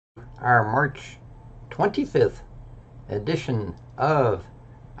our March 25th edition of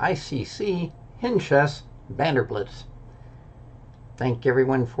ICC Chess Banner Blitz. Thank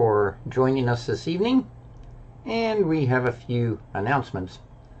everyone for joining us this evening, and we have a few announcements.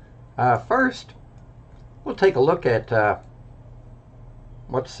 First, we'll take a look at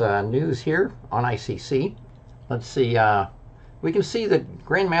what's news here on ICC. Let's see, we can see that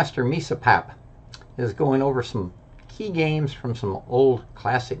Grandmaster Misa Pap is going over some key games from some old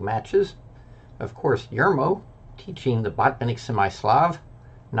classic matches. Of course, Yermo teaching the Botvinnik Semi-Slav,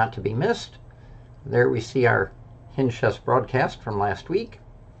 not to be missed. There we see our Chess broadcast from last week.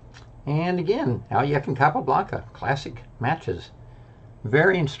 And again, Aljek and Capablanca, classic matches.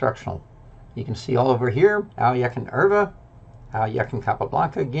 Very instructional. You can see all over here, Aljek and Erva, Aljek and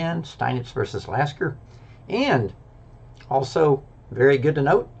Capablanca again, Steinitz versus Lasker. And also, very good to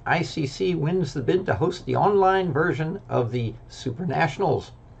note, ICC wins the bid to host the online version of the Super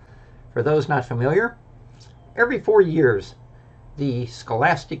Nationals. For those not familiar, every 4 years, the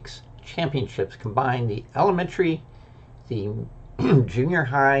Scholastics Championships combine the elementary, the junior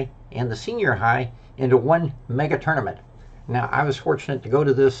high, and the senior high into one mega tournament. Now, I was fortunate to go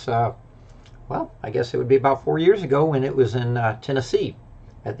to this, well, I guess it would be about 4 years ago when it was in Tennessee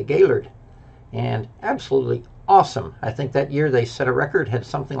at the Gaylord. And absolutely awesome. I think that year they set a record, had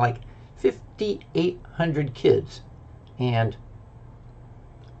something like 5,800 kids. And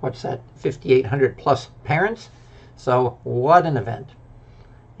what's that? 5,800 plus parents. So what an event.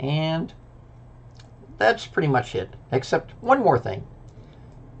 And that's pretty much it, except one more thing.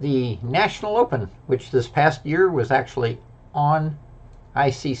 The National Open, which this past year was actually on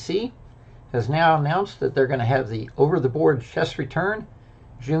ICC, has now announced that they're going to have the over-the-board chess return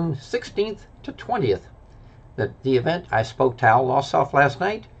June 16th to 20th. The event, I spoke to Al Lossoff last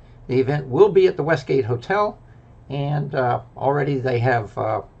night. The event will be at the Westgate Hotel, and already they have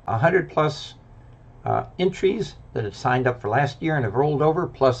 100 plus entries that had signed up for last year and have rolled over,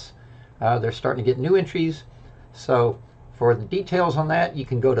 plus they're starting to get new entries. So for the details on that, you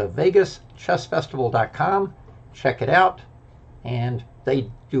can go to vegaschessfestival.com, check it out, and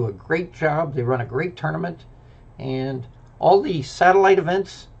they do a great job. They run a great tournament, and all the satellite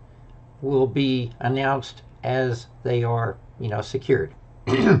events will be announced as they are, secured.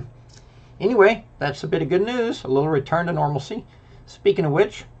 Anyway, that's a bit of good news, a little return to normalcy. Speaking of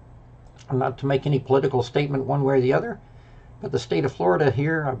which, not to make any political statement one way or the other, but the state of Florida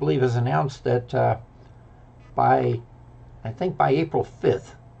here, I believe, has announced that by April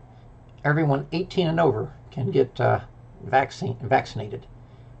 5th, everyone 18 and over can get vaccinated.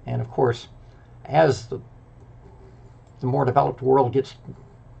 And of course, as the more developed world gets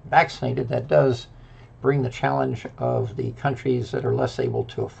vaccinated, that does bring the challenge of the countries that are less able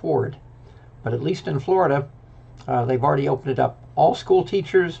to afford. But at least in Florida, they've already opened it up. All school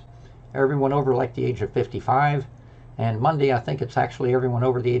teachers, everyone over like the age of 55, and Monday I think it's actually everyone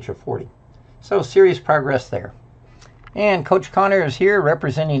over the age of 40. So serious progress there. And Coach Connor is here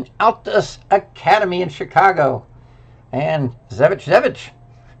representing Altus Academy in Chicago. And Zevich,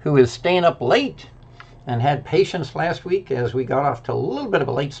 who is staying up late and had patience last week as we got off to a little bit of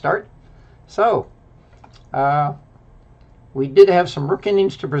a late start. So, we did have some rook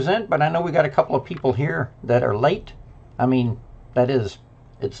innings to present, but I know we got a couple of people here that are late. I mean, that is,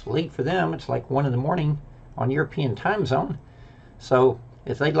 it's late for them. It's like 1 in the morning on European time zone. So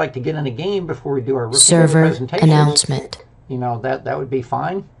if they'd like to get in a game before we do our rook server presentation, announcement, that would be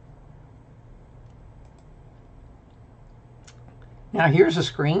fine. Now here's a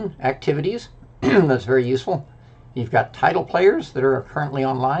screen, activities, that's very useful. You've got title players that are currently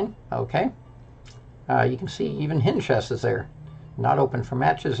online, okay. You can see even Chess is there. Not open for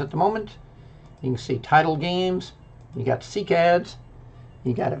matches at the moment. You can see title games. You got seek ads.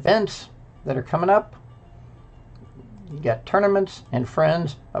 You got events that are coming up. You got tournaments and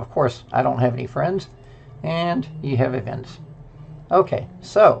friends. Of course, I don't have any friends. And you have events. Okay,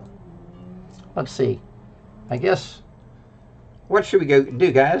 so let's see. I guess, what should we go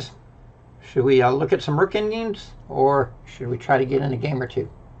do, guys? Should we look at some rook games, or should we try to get in a game or two?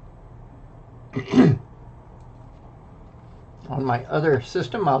 On my other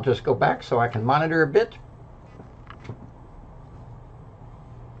system, I'll just go back so I can monitor a bit.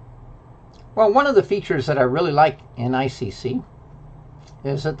 Well, one of the features that I really like in ICC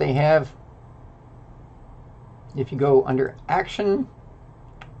is that they have, if you go under Action,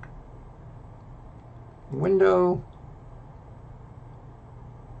 Window,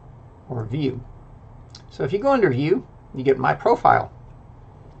 or View. So if you go under View, you get My Profile.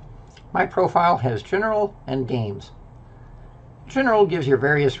 My Profile has General and Games. General gives you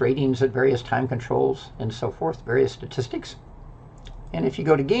various ratings at various time controls and so forth, various statistics. And if you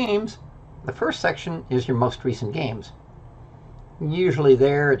go to games, the first section is your most recent games. Usually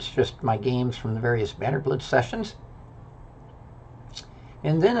there, it's just my games from the various Banner Blitz sessions.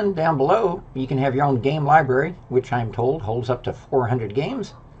 And then down below, you can have your own game library, which I'm told holds up to 400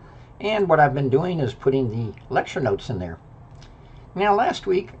 games. And what I've been doing is putting the lecture notes in there. Now, last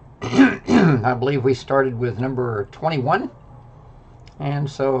week, I believe we started with number 21. And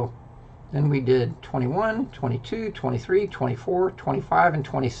so then we did 21, 22, 23, 24, 25, and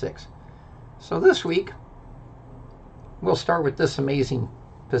 26. So this week, we'll start with this amazing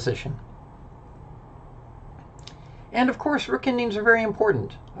position. And of course, rook endings are very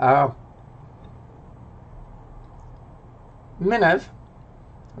important. Minev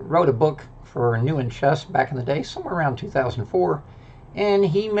wrote a book for New in Chess back in the day, somewhere around 2004, and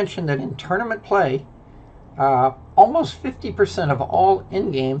he mentioned that in tournament play, almost 50% of all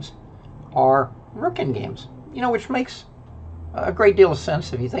endgames are rook endgames, which makes a great deal of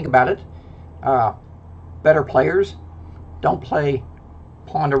sense if you think about it. Better players don't play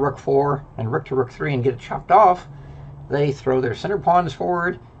pawn to rook 4 and rook to rook 3 and get it chopped off. They throw their center pawns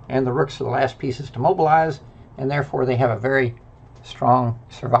forward, and the rooks are the last pieces to mobilize, and therefore they have a very strong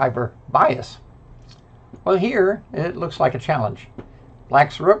survivor bias. Well, here it looks like a challenge.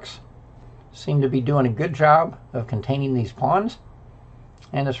 Black's rooks seem to be doing a good job of containing these pawns,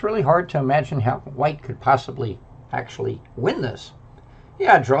 and it's really hard to imagine how white could possibly actually win this.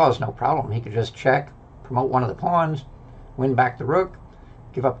 Yeah, draw is no problem. He could just check, promote one of the pawns, win back the rook,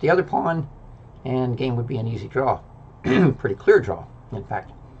 give up the other pawn, and game would be an easy draw. Pretty clear draw, in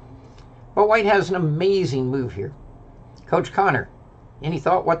fact. But white has an amazing move here. Coach Connor, any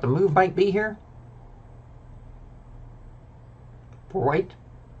thought what the move might be here? For white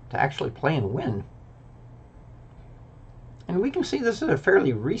to actually play and win. And we can see this is a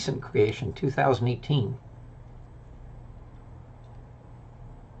fairly recent creation, 2018.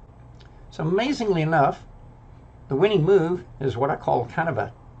 So amazingly enough, the winning move is what I call kind of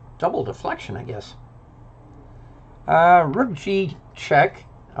a double deflection, I guess. Rook G check.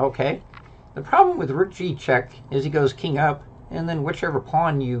 Okay. The problem with Rook G check is he goes king up, and then whichever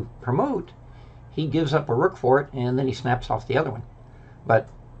pawn you promote, he gives up a rook for it, and then he snaps off the other one. But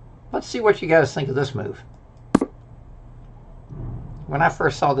let's see what you guys think of this move. When I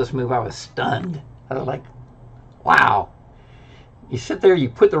first saw this move, I was stunned. I was like, wow. You sit there, you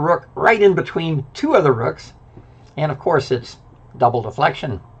put the rook right in between two other rooks, and of course it's double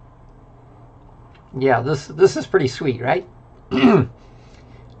deflection. Yeah, this is pretty sweet, right?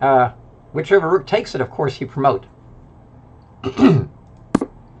 Whichever rook takes it, of course, you promote.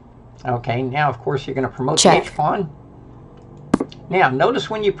 Okay, now, of course, you're going to promote the h-pawn. Now, notice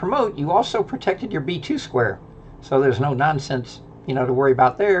when you promote, you also protected your b2 square. So there's no nonsense, to worry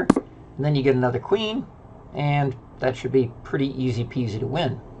about there. And then you get another queen, and that should be pretty easy peasy to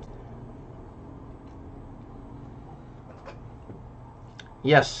win.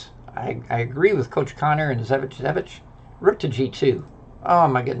 Yes, I agree with Coach Connor and Zevich. Rook to g2. Oh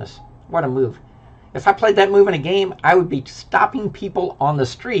my goodness, what a move. If I played that move in a game, I would be stopping people on the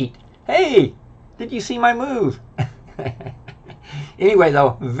street. Hey, did you see my move? Anyway,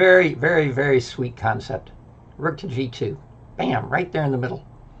 though, very, very, very sweet concept. Rook to g2. Bam, right there in the middle.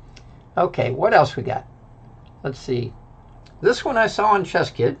 Okay, what else we got? Let's see. This one I saw on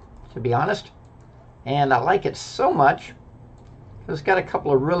Chess Kid, to be honest, and I like it so much. It's got a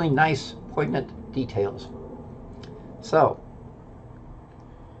couple of really nice, poignant details. So,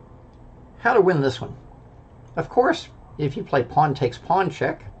 how to win this one? Of course, if you play pawn takes pawn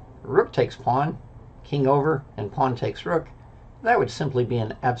check, rook takes pawn, king over, and pawn takes rook, that would simply be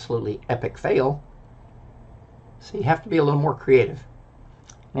an absolutely epic fail. So you have to be a little more creative.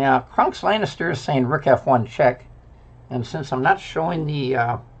 Now, Krunks Lannister is saying rook f1 check, and since I'm not showing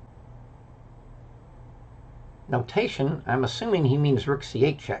the notation, I'm assuming he means rook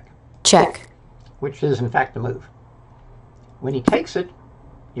c8 check. Check. Which is, in fact, the move. When he takes it,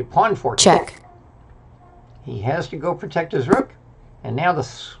 you pawn fork it. Check. He has to go protect his rook, and now the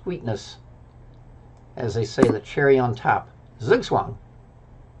sweetness, as they say, the cherry on top. Zugzwang.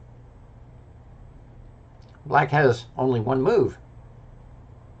 Black has only one move.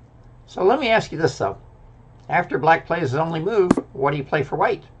 So let me ask you this, though. After black plays his only move, what do you play for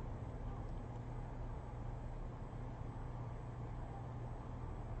white?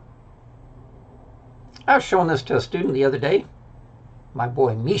 I was showing this to a student the other day, my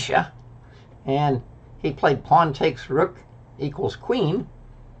boy Misha, and he played pawn takes rook equals queen,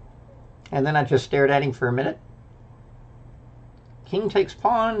 and then I just stared at him for a minute. King takes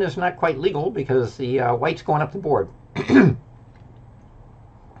pawn is not quite legal because the white's going up the board.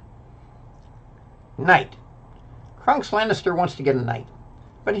 Knight. Krunks Lannister wants to get a knight.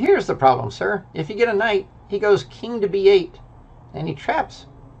 But here's the problem, sir. If you get a knight, he goes king to b8, and he traps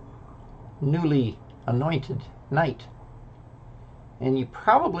newly anointed knight. And you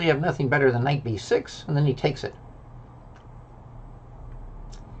probably have nothing better than knight b6, and then he takes it.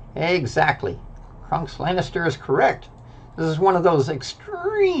 Exactly. Krunks Lannister is correct. This is one of those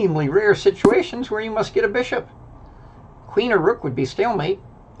extremely rare situations where you must get a bishop. Queen or rook would be stalemate,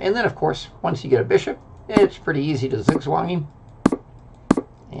 and then of course, once you get a bishop, it's pretty easy to zigzag him.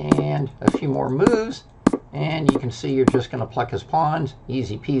 And a few more moves, and you can see you're just going to pluck his pawns.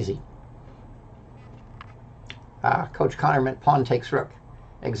 Easy peasy. Coach Connor meant pawn takes rook.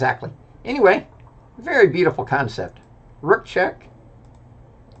 Exactly. Anyway, very beautiful concept. Rook check,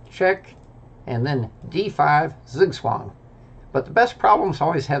 check, and then d5 zigzag. But the best problems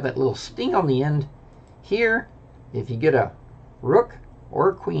always have that little sting on the end. Here, if you get a rook or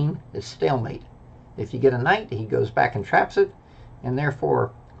a queen, it's stalemate. If you get a knight, he goes back and traps it, and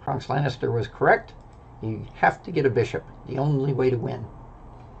therefore Krunks Lannister was correct. You have to get a bishop, the only way to win.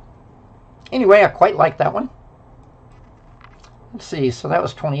 Anyway, I quite like that one. Let's see, so that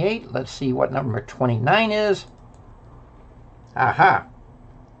was 28. Let's see what number 29 is. Aha!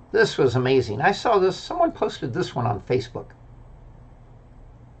 This was amazing. I saw this, someone posted this one on Facebook.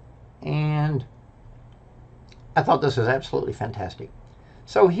 And I thought this was absolutely fantastic.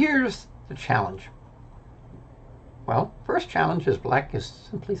 So here's the challenge. Well, first challenge is black is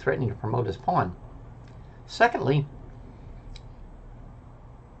simply threatening to promote his pawn. Secondly,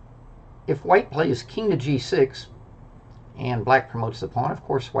 if white plays king to g6 and black promotes the pawn, of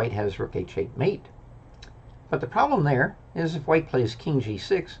course white has rook h8 mate. But the problem there is if white plays king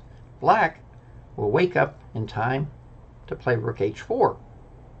g6, black will wake up in time to play rook h4.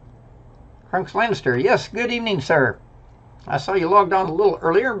 Krunks Lannister, yes, good evening, sir. I saw you logged on a little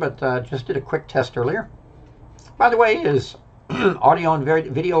earlier, but just did a quick test earlier. By the way, is audio and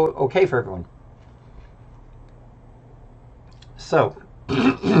video okay for everyone? So,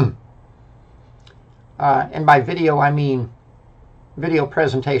 and by video I mean video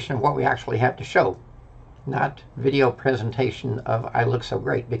presentation of what we actually have to show, not video presentation of I look so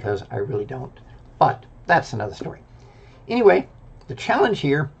great, because I really don't. But that's another story. Anyway, the challenge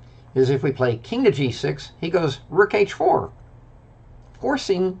here is if we play king to g6, he goes rook h4,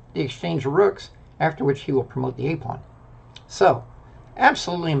 forcing the exchange of rooks, after which he will promote the a-pawn. So,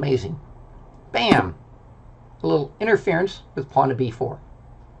 absolutely amazing. Bam! A little interference with pawn to b4.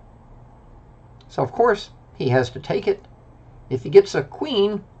 So, of course, he has to take it. If he gets a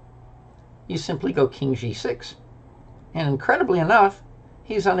queen, you simply go king g6. And incredibly enough,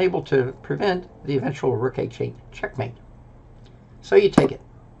 he's unable to prevent the eventual rook h8 checkmate. So you take it.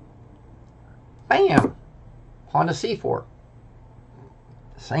 Bam! Pawn to c4.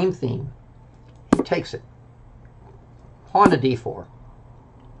 Same theme. He takes it. Pawn to d4.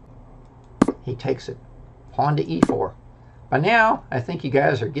 He takes it. Pawn to e4. By now, I think you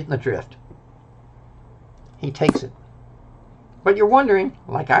guys are getting the drift. He takes it. But you're wondering,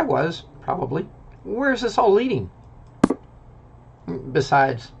 like I was, probably, where's this all leading?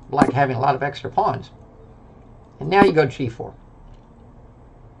 Besides black having a lot of extra pawns. And now you go g4.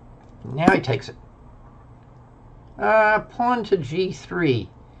 Now he takes it. Pawn to g3.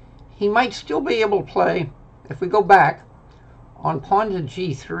 He might still be able to play, if we go back, on pawn to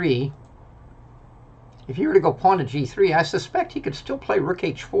g3. If you were to go pawn to g3, I suspect he could still play rook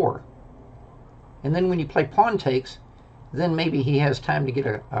h4. And then when you play pawn takes, then maybe he has time to get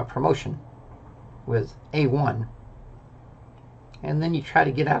a promotion with a1. And then you try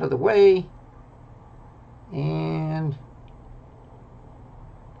to get out of the way, and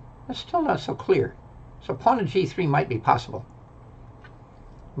it's still not so clear. So pawn to g3 might be possible.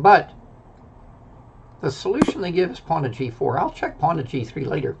 But the solution they give is pawn to g4. I'll check pawn to g3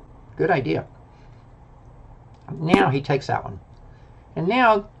 later. Good idea. Now he takes that one. And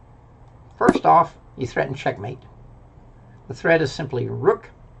now, first off, you threaten checkmate. The threat is simply rook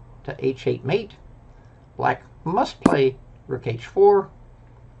to h8 mate. Black must play rook h4.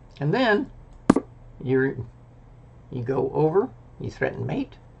 And then you go over, you threaten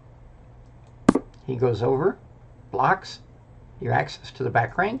mate. He goes over, blocks your access to the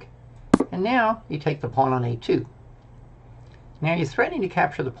back rank, and now you take the pawn on a2. Now you're threatening to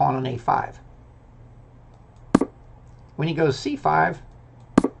capture the pawn on a5. When he goes c5,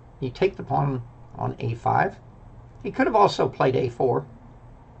 you take the pawn on a5. He could have also played a4,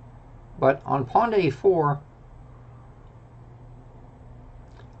 but on pawn to a4,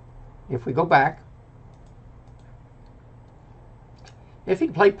 if we go back, if he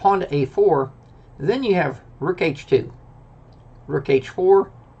played pawn to a4, then you have rook h2, rook h4,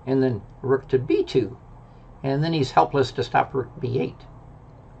 and then rook to b2. and then he's helpless to stop rook b8.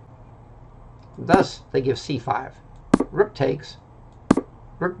 Thus, they give c5. Rook takes,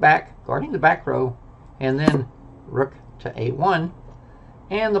 rook back, guarding the back row, and then rook to a1,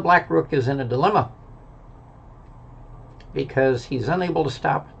 and the black rook is in a dilemma because he's unable to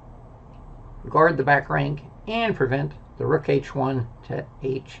stop, guard the back rank, and prevent the rook h1 to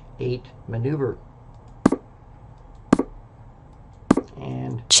h8 maneuver.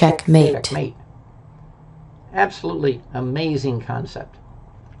 And checkmate. Checkmate. Absolutely amazing concept.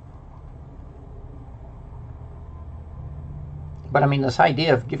 But I mean, this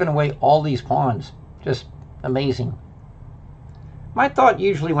idea of giving away all these pawns, just amazing. My thought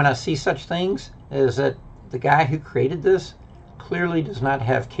usually when I see such things is that the guy who created this clearly does not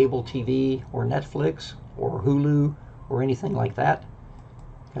have cable TV or Netflix or Hulu or anything like that,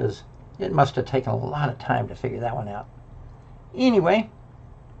 because it must have taken a lot of time to figure that one out. Anyway,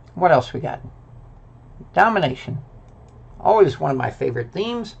 what else we got? Domination. Always one of my favorite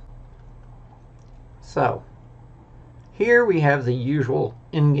themes. So, here we have the usual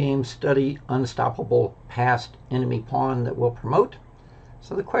in-game study unstoppable passed enemy pawn that we'll promote.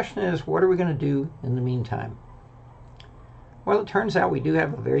 So the question is, what are we going to do in the meantime? Well, it turns out we do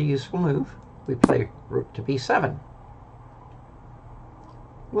have a very useful move. We play rook to b7.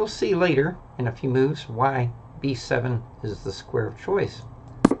 We'll see later in a few moves why b7 is the square of choice.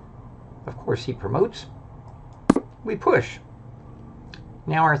 Of course, he promotes. We push.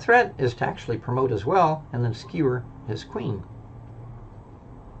 Now our threat is to actually promote as well and then skewer his queen.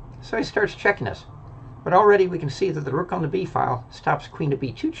 So he starts checking us. But already we can see that the rook on the b file stops queen to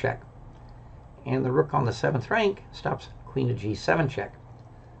b2 check. And the rook on the 7th rank stops queen to g7 check.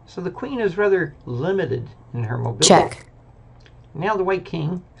 So the queen is rather limited in her mobility. Check. Now the white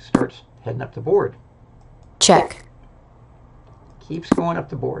king starts heading up the board. Check. Keeps going up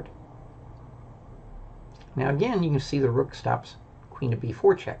the board. Now again, you can see the rook stops queen to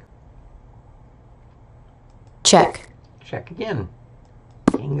b4 check. Check. Check again.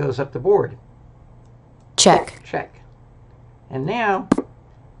 King goes up the board. Check. Check. And now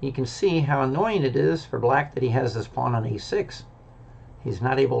you can see how annoying it is for black that he has this pawn on a6. He's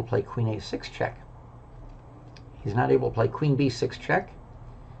not able to play queen a6 check. He's not able to play queen b6 check.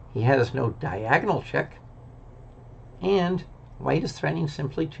 He has no diagonal check. And white is threatening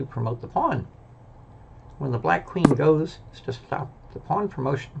simply to promote the pawn. When the black queen goes to stop the pawn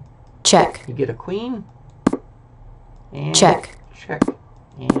promotion, check. You get a queen, and check,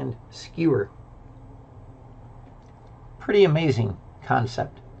 and skewer. Pretty amazing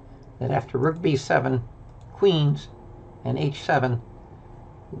concept that after rook b7, queens, and h7,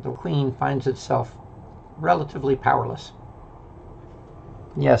 the queen finds itself relatively powerless.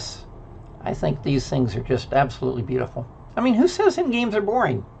 Yes, I think these things are just absolutely beautiful. I mean, who says in games are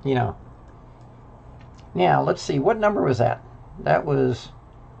boring, you know? Now, let's see, what number was that? That was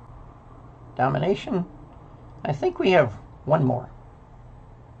domination. I think we have one more.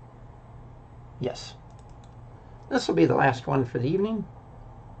 Yes. This will be the last one for the evening.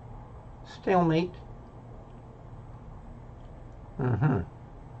 Stalemate. I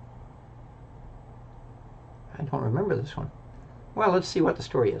don't remember this one. Well, let's see what the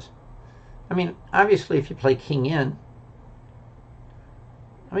story is. I mean, obviously, if you play king in,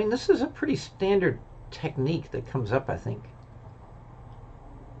 I mean, this is a pretty standard technique that comes up, I think.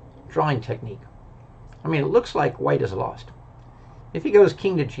 Drawing technique. I mean, it looks like white is lost. If he goes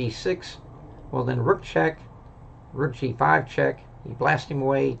king to g6, well then rook check, rook g5 check, you blast him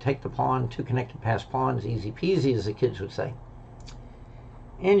away, take the pawn, two connected pass pawns, easy peasy as the kids would say.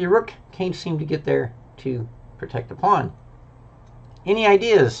 And your rook can't seem to get there to protect the pawn. Any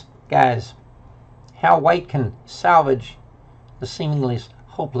ideas, guys, how white can salvage the seemingly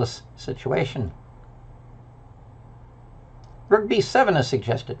hopeless situation? Rook b7 is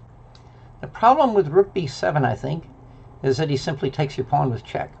suggested. The problem with rook b7, I think, is that he simply takes your pawn with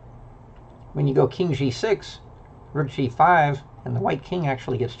check. When you go king g6, rook g5, and the white king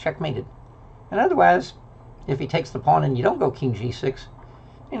actually gets checkmated. And otherwise, if he takes the pawn and you don't go king g6,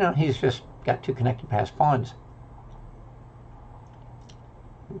 you know, he's just got two connected pass pawns.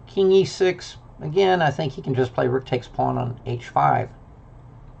 King e6, again, I think he can just play rook takes pawn on h5.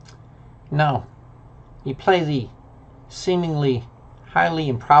 No, you play the seemingly highly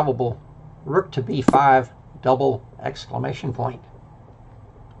improbable rook to b5 double exclamation point.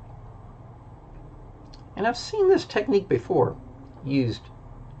 And I've seen this technique before used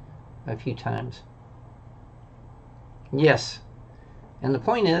a few times. Yes, and the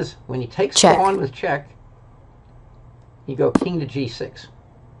point is, when he takes the pawn with check, you go king to g6.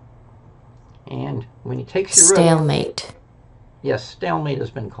 And when he takes your rook... Stalemate. Yes, stalemate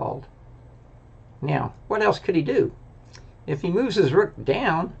has been called. Now, what else could he do? If he moves his rook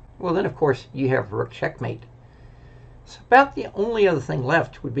down, well then of course you have rook checkmate. So about the only other thing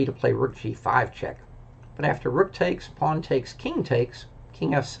left would be to play rook g5 check. But after rook takes, pawn takes, king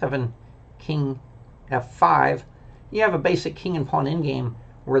f7, king f5, you have a basic king and pawn endgame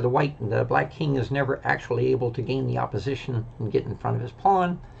where the black king is never actually able to gain the opposition and get in front of his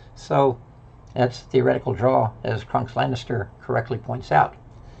pawn. So that's a theoretical draw, as Krunks Lannister correctly points out.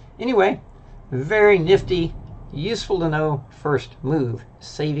 Anyway, very nifty, useful to know first move,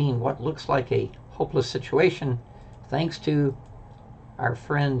 saving what looks like a hopeless situation thanks to our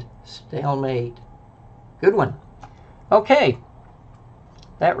friend Stalemate. Good one. Okay,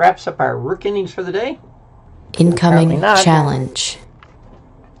 that wraps up our rook innings for the day. Incoming challenge.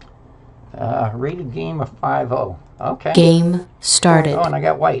 Rated game of 5-0. Okay. Game started. Oh, and I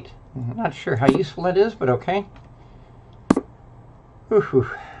got white. Not sure how useful that is, but okay. Whew.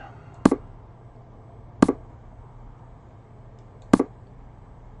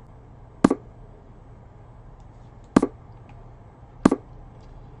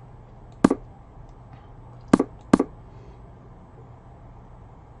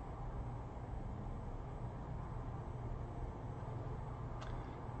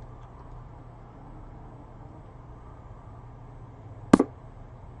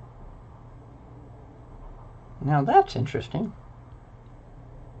 Now that's interesting.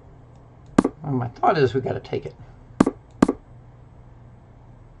 Well, my thought is we got to take it.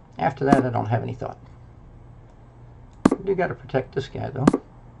 After that, I don't have any thought. We do got to protect this guy, though.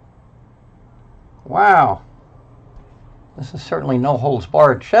 Wow. This is certainly no holds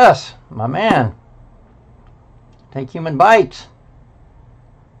barred chess, my man. Take human bites.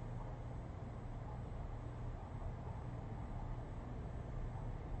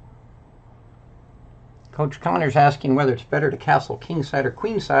 Coach Connor's asking whether it's better to castle kingside or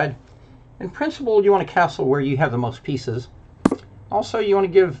queenside. In principle, you want to castle where you have the most pieces. Also, you want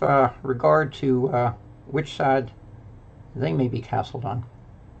to give regard to which side they may be castled on.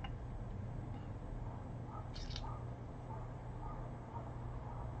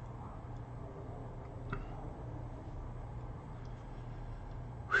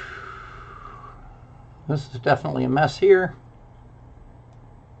 This is definitely a mess here.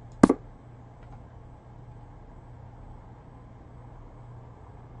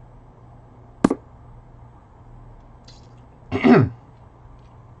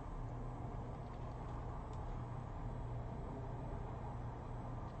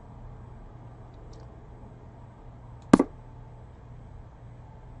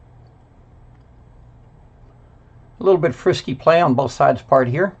 A little bit frisky play on both sides' part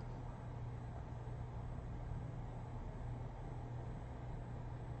here.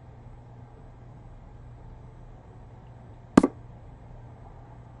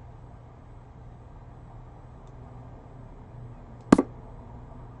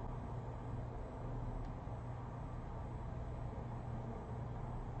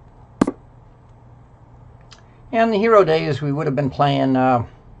 And the hero days we would have been playing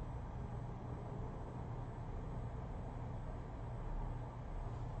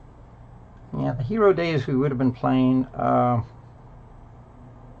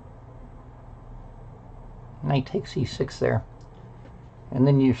knight takes e6 there. And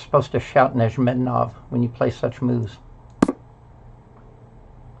then you're supposed to shout Nezhmednov when you play such moves.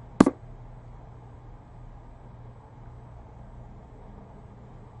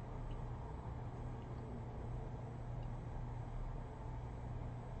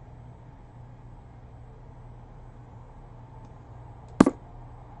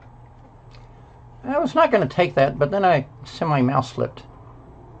 I was not going to take that, but then I semi-mouse flipped.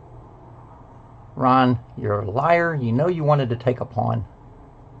 Ron, you're a liar. You know you wanted to take a pawn.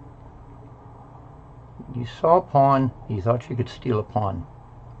 You saw a pawn. You thought you could steal a pawn.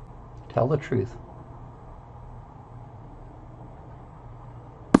 Tell the truth.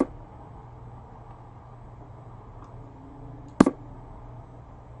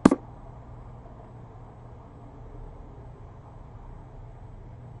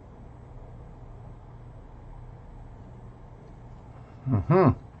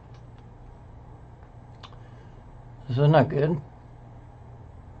 This is not good.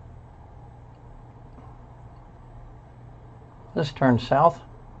 This turns south.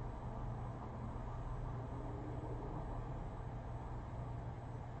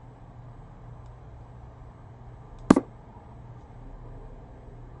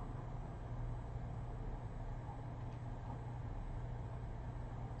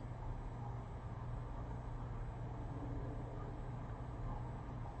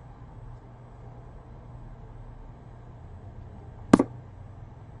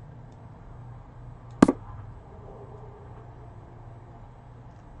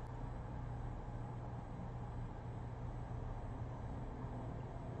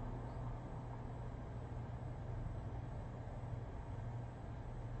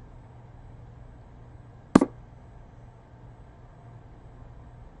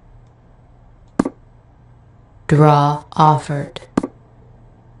 Draw offered.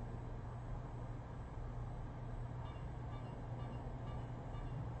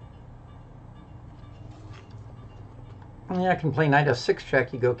 Yeah, I can play knight f6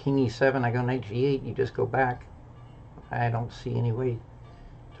 check. You go king e7, I go knight g8, you just go back. I don't see any way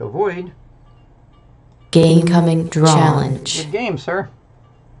to avoid. Incoming challenge. Good game, sir.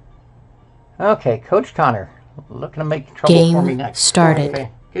 Okay, Coach Connor, looking to make trouble for me next. Started.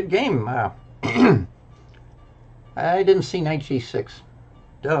 Okay, good game. I didn't see knight g6.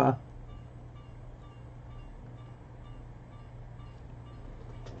 Duh.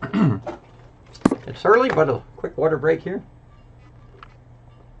 It's early, but a quick water break here.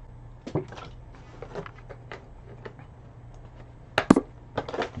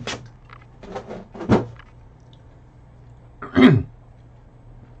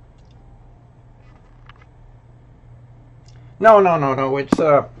 No. It's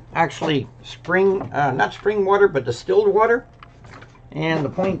actually spring, not spring water, but distilled water. And the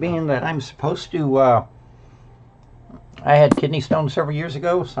point being that I'm supposed to, I had kidney stones several years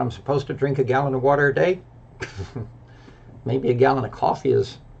ago, so I'm supposed to drink a gallon of water a day. Maybe a gallon of coffee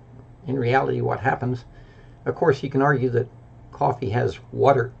is, in reality, what happens. Of course, you can argue that coffee has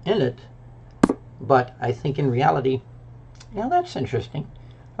water in it, but I think in reality, yeah, that's interesting.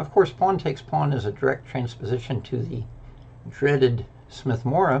 Of course, pawn takes pawn is a direct transposition to the dreaded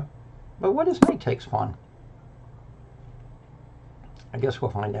Smith-Morra, but what is knight takes pawn? I guess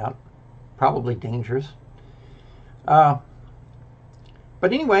we'll find out. Probably dangerous. But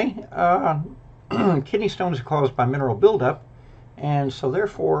anyway, kidney stones are caused by mineral buildup, and so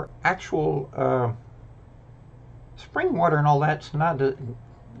therefore actual spring water and all that's not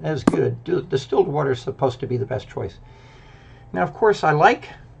as good. Distilled water is supposed to be the best choice. Now, of course, I like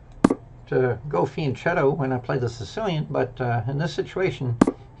to go fianchetto when I play the Sicilian, but in this situation,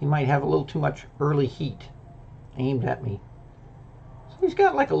 he might have a little too much early heat aimed at me. So he's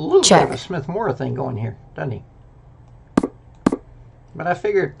got like a little bit of a Smith-Morra thing going here, doesn't he? But I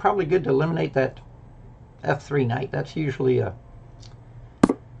figured probably good to eliminate that f3 knight. That's usually a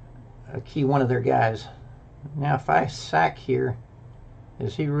key one of their guys. Now, if I sack here,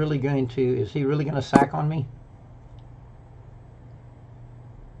 is he really going to sack on me?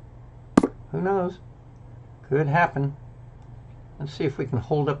 Who knows? Could happen. Let's see if we can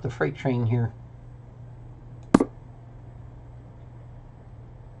hold up the freight train here.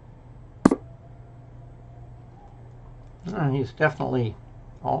 He's definitely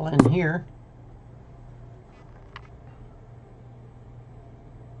all in here.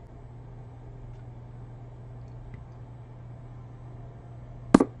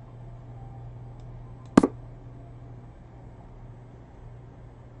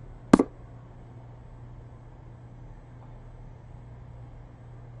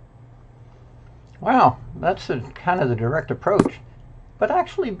 Wow, that's kind of the direct approach. But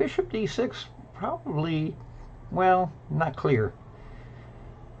actually, bishop d6 probably, well, not clear.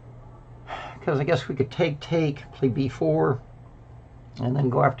 Because I guess we could take, play b4, and then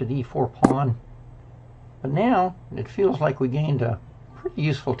go after the e4 pawn. But now, it feels like we gained a pretty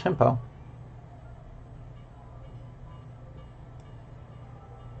useful tempo.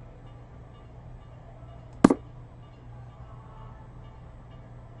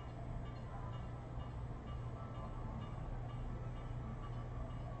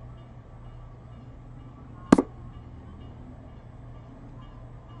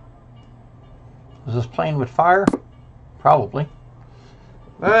 Is this playing with fire? Probably.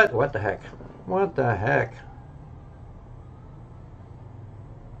 But what the heck? What the heck?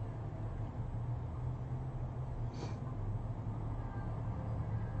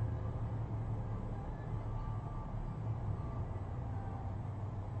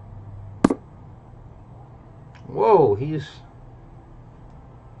 Whoa, he's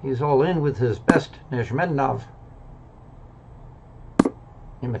all in with his best Nezhmednov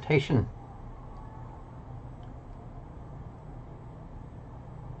imitation.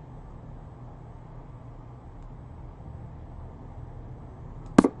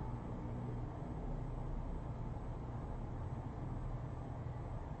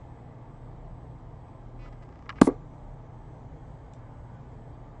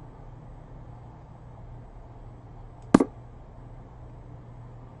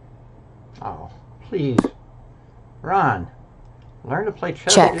 Oh, please. Ron, learn to play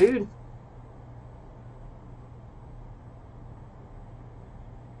chess, dude.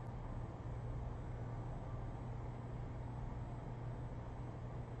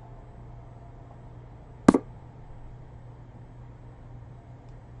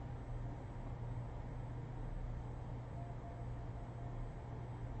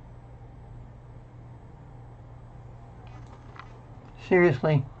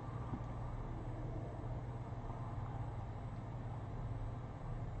 Seriously?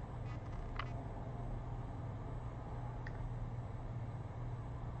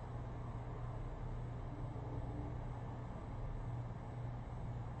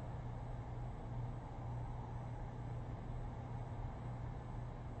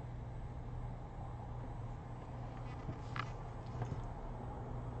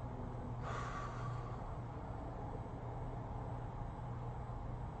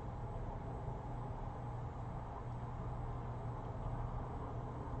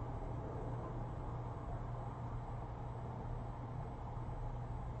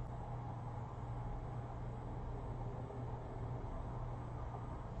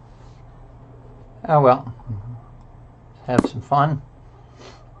 Oh well, have some fun.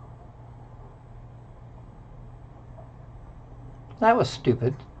 That was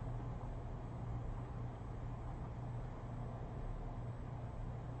stupid.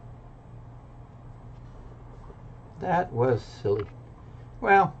 That was silly.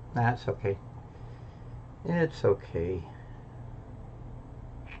 Well, that's okay. It's okay.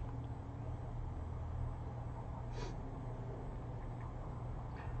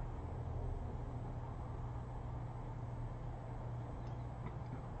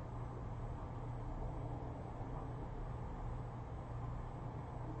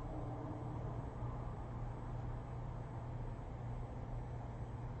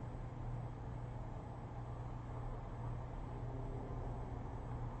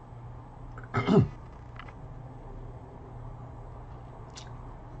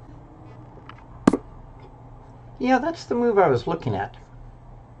 Yeah, that's the move I was looking at.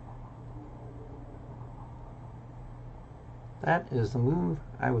 That is the move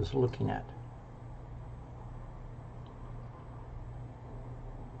I was looking at.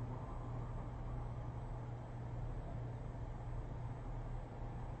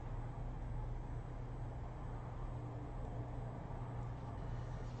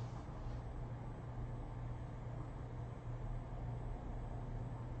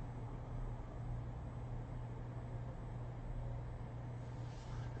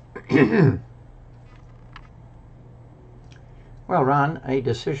 Well, Ron, a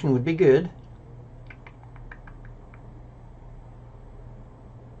decision would be good.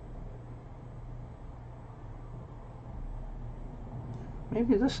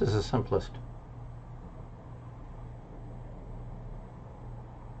 Maybe this is the simplest.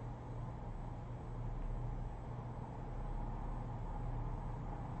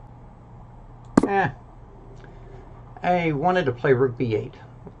 I wanted to play rook b8.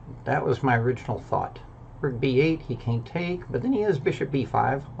 That was my original thought. Rook b8, he can't take, but then he has bishop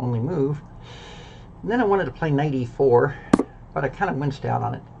b5, only move. And then I wanted to play knight e4, but I kind of winced out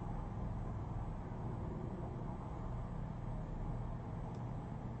on it.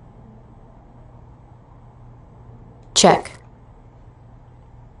 Check.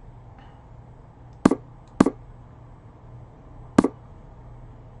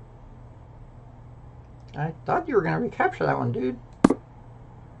 I thought you were going to recapture that one, dude.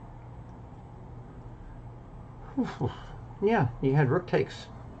 Yeah, you had rook takes.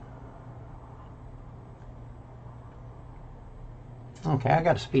 Okay, I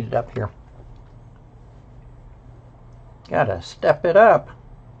got to speed it up here. Got to step it up.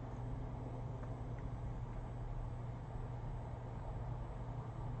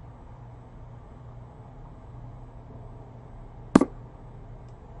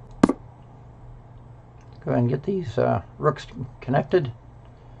 Go ahead and get these rooks connected.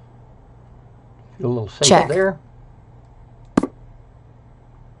 Feel a little safe Check. there.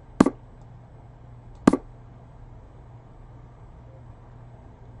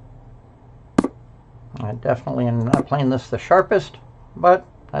 I definitely am not playing this the sharpest, but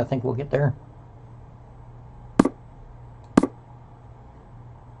I think we'll get there.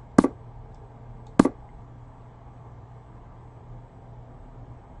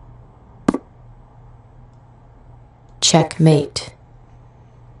 Checkmate.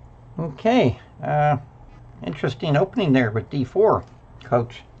 Okay, interesting opening there with d4,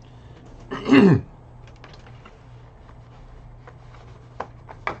 coach.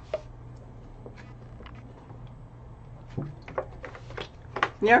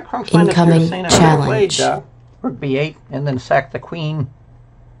 Yeah, Crunk's line Incoming saying I should have played challenge. rook b8 and then sack the queen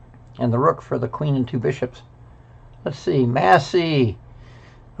and the rook for the queen and two bishops. Let's see, Massey.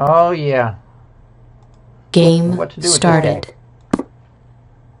 Oh yeah. Game What to do with started. this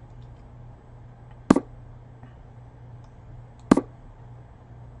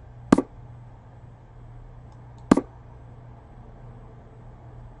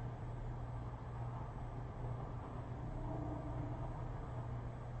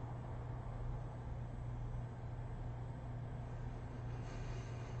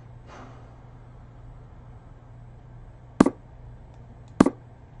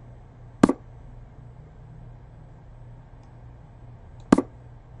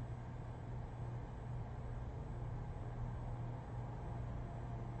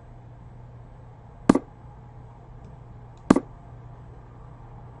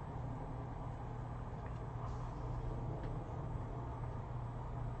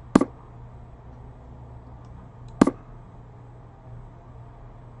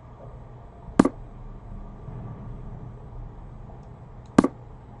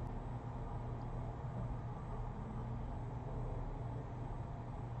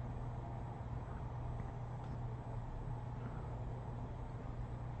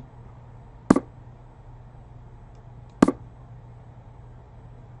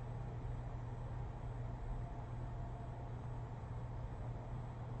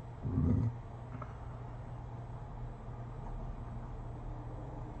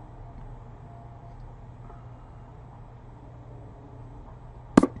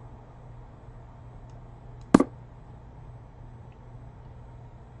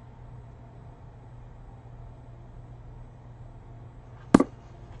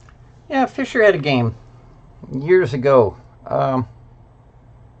Yeah, Fisher had a game years ago. Well,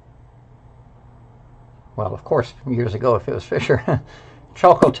 of course, years ago if it was Fisher.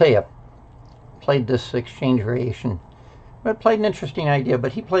 Chalcotea played this exchange variation. But played an interesting idea,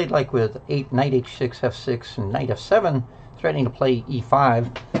 but he played like with knight h6, f6, and knight f7, threatening to play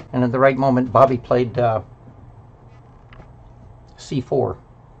e5. And at the right moment, Bobby played c4.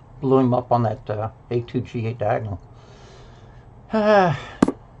 Blew him up on that a2, g8 diagonal.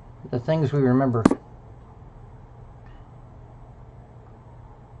 The things we remember.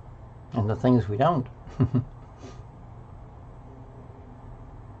 And the things we don't.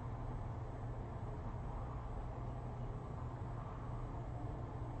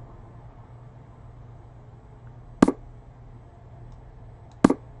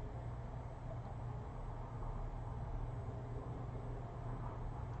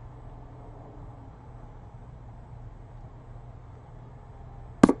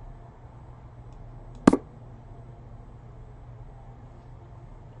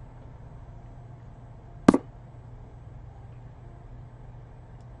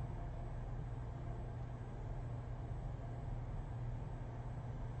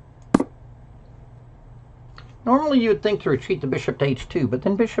 Normally you would think to retreat the bishop to h2, but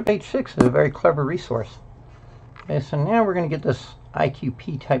then bishop h6 is a very clever resource. Okay, so now we're going to get this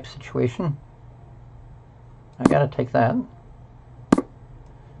IQP type situation. I got to take that.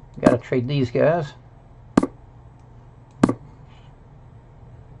 Got to trade these guys.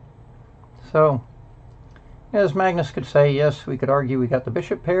 So, as Magnus could say, yes, we could argue we got the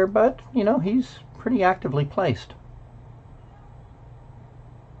bishop pair, but, you know, he's pretty actively placed.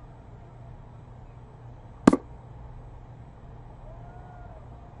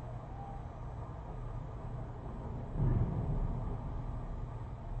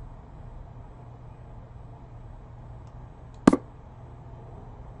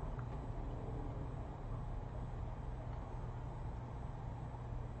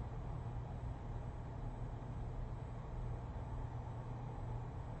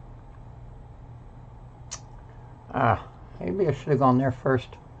 Maybe I should have gone there first.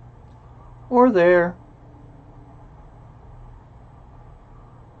 Or there.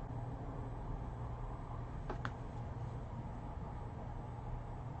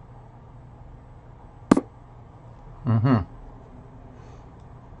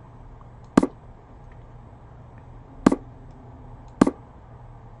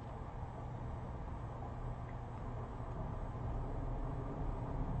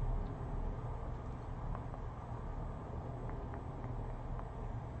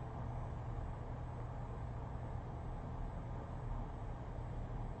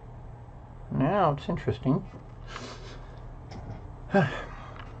 Now it's interesting.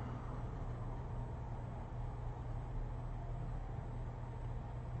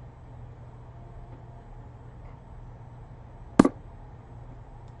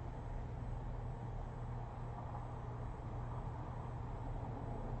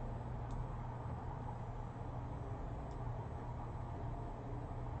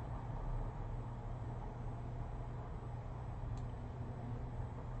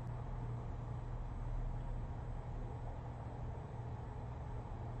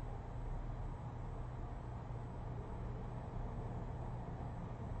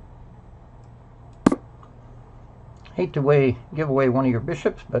 Hate to give away one of your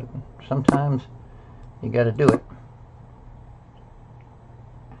bishops, but sometimes you got to do it.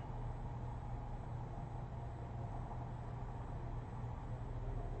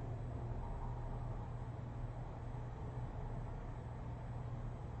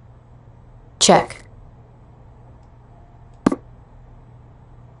 Check.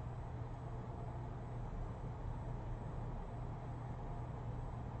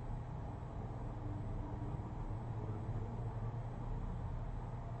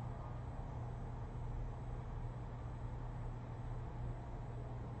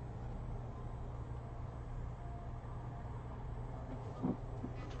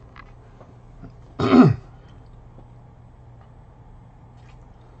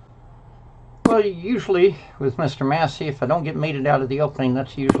 Well, usually with Mr. Massey, if I don't get mated out of the opening,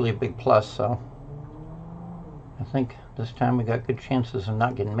 that's usually a big plus, so I think this time we got good chances of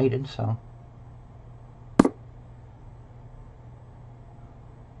not getting mated, so.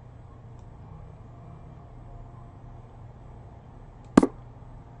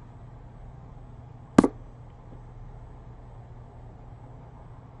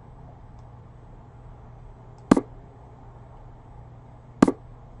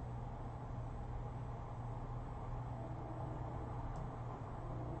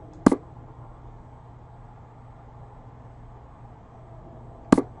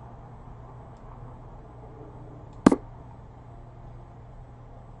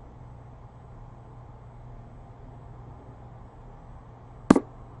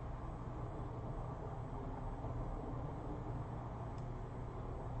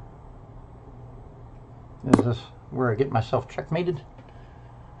 Is this where I get myself checkmated?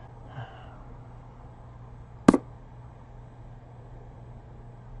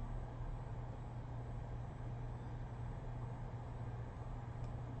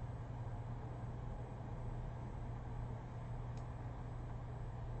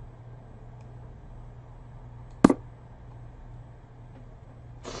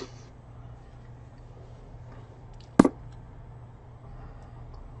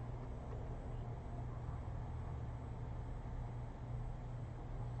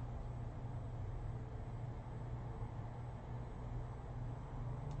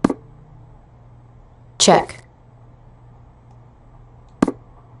 Check.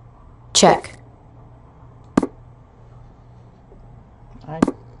 Check. I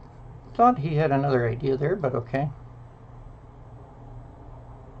thought he had another idea there, but okay.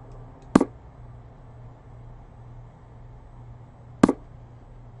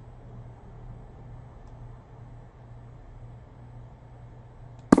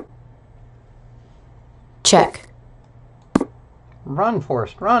 Check. Run,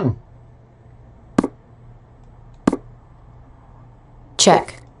 Forrest, run.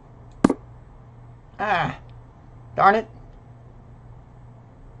 Check. Ah, darn it.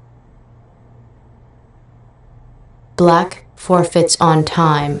 Black forfeits on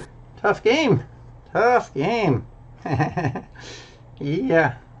time. Tough game. Tough game.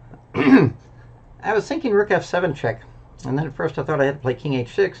 Yeah. I was thinking rook f7 check. And then at first I thought I had to play king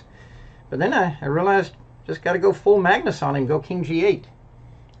h6. But then I realized just got to go full Magnus on him, go king g8.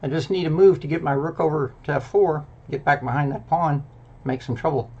 I just need a move to get my rook over to f4, get back behind that pawn, make some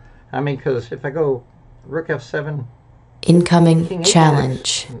trouble. I mean, because if I go rook f7, Incoming king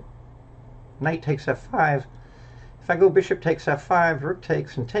challenge. h6, knight takes f5. If I go bishop takes f5, rook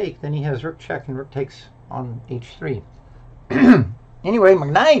takes and take, then he has rook check and rook takes on h3. Anyway, my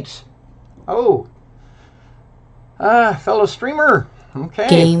knights. Oh, fellow streamer. Okay.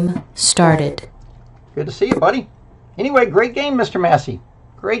 Game started. Good to see you, buddy. Anyway, great game, Mr. Massey.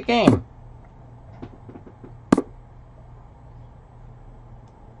 Great game.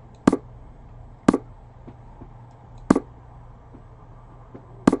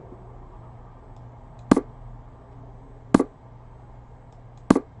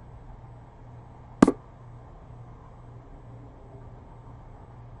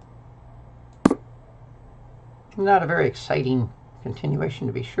 Not a very exciting continuation,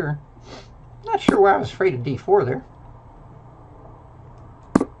 to be sure. Not sure why I was afraid of d4 there.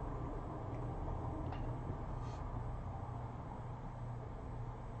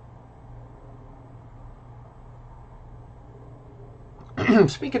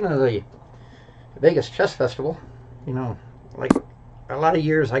 Speaking of the Vegas Chess Festival, you know, like a lot of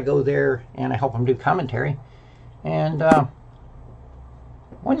years I go there and I help them do commentary. And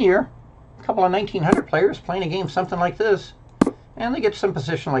one year, a couple of 1900 players playing a game something like this, and they get some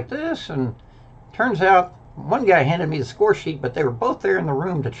position like this, and turns out one guy handed me the score sheet, but they were both there in the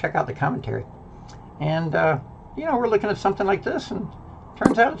room to check out the commentary. And, you know, we're looking at something like this, and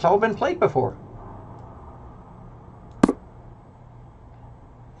turns out it's all been played before.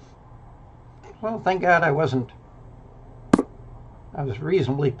 Well, thank God I was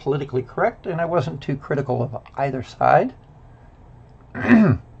reasonably politically correct, and I wasn't too critical of either side.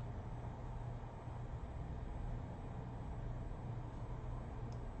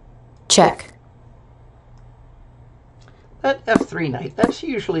 Check. That f3 knight, that's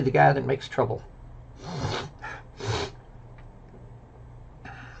usually the guy that makes trouble.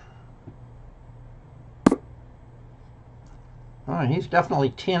 Oh, he's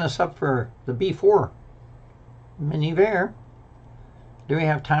definitely teeing us up for the b4 maneuver. Do we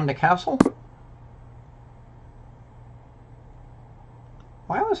have time to castle?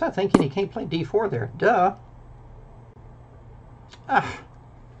 Why was I thinking he can't play d4 there? Duh. Ah,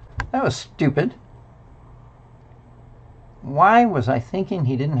 that was stupid. Why was I thinking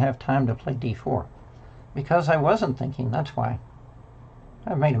he didn't have time to play d4? Because I wasn't thinking, that's why.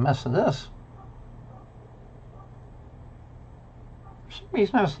 I've made a mess of this. For some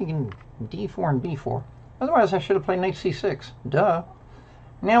reason I was thinking d4 and b4. Otherwise I should have played knight c6. Duh.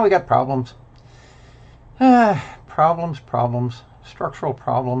 Now we got problems. Problems. Structural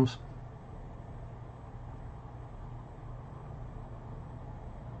problems.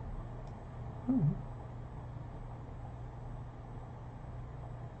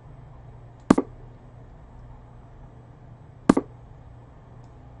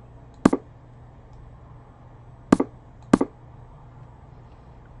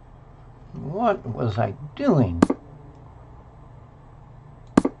 What was I doing?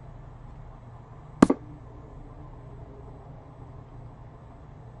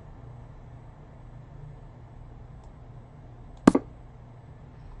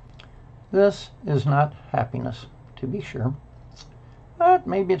 This is not happiness, to be sure. But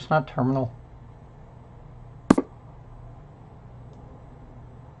maybe it's not terminal.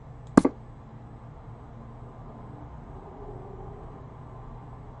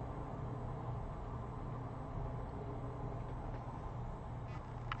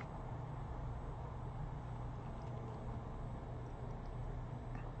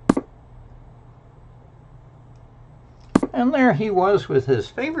 And there he was with his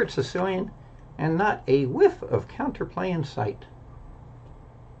favorite Sicilian, and not a whiff of counterplay in sight.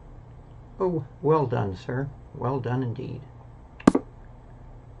 Oh, well done, sir. Well done indeed.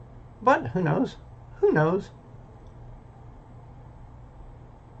 But who knows? Who knows?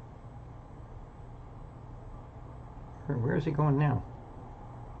 Where is he going now?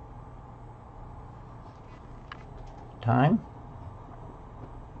 Time.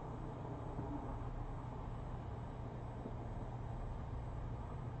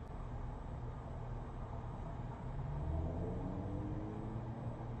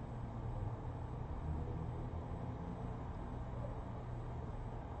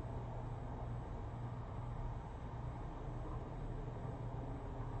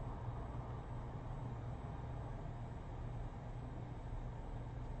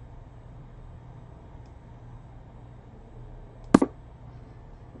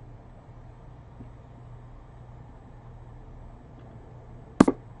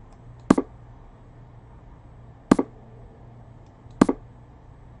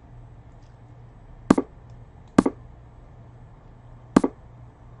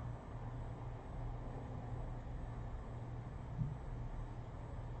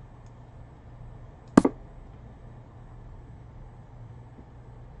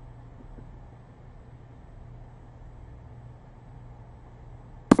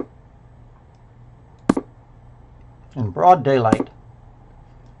 In broad daylight.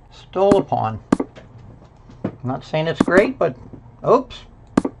 Stole a pawn. I'm not saying it's great, but oops.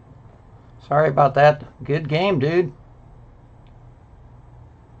 Sorry about that. Good game, dude.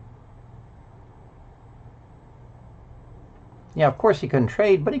 Yeah, of course he couldn't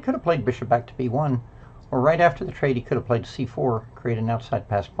trade, but he could have played bishop back to b1. Or right after the trade, he could have played c4, create an outside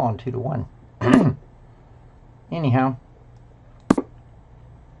pass pawn 2-1. Anyhow.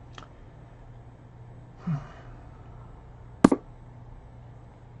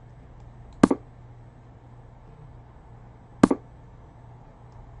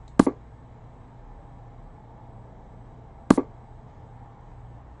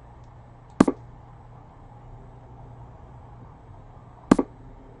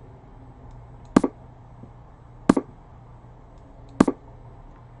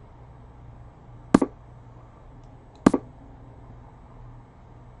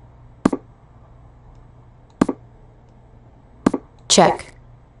 Check.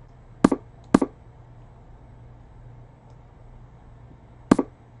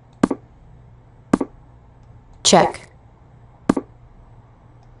 Check.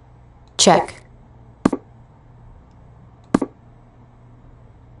 Check.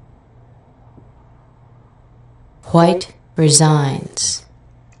 White resigns.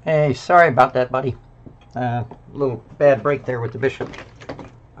 Hey, sorry about that, buddy. Little bad break there with the bishop.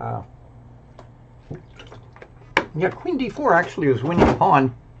 Yeah, queen d4 actually was winning the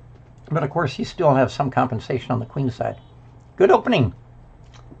pawn, but of course you still have some compensation on the queen side. Good opening.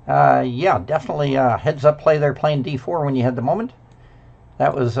 Yeah, definitely a heads-up play there playing d4 when you had the moment.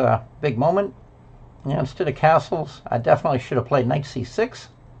 That was a big moment. Yeah, instead of castles, I definitely should have played knight c6.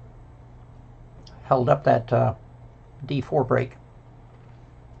 Held up that d4 break.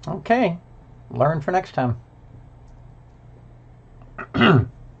 Okay, learn for next time.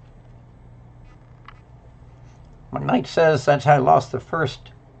 McKnight says that's how I lost the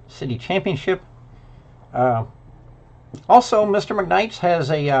first city championship. Also, Mr. McKnight has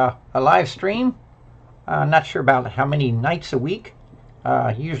a live stream. Not sure about how many nights a week.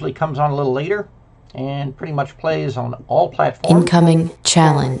 He usually comes on a little later and pretty much plays on all platforms. Incoming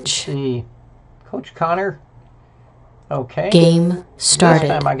challenge. See, Coach Connor. Okay. Game started. This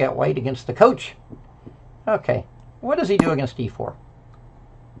time I got white against the coach. Okay. What does he do against e4?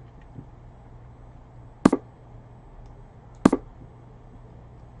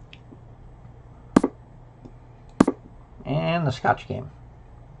 And the Scotch game.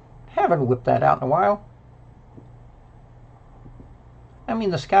 Haven't whipped that out in a while. I mean,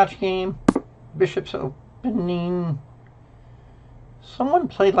 the Scotch game, Bishop's opening. Someone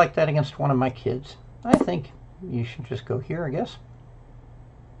played like that against one of my kids. I think you should just go here, I guess.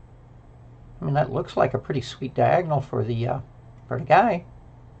 I mean, that looks like a pretty sweet diagonal for the guy.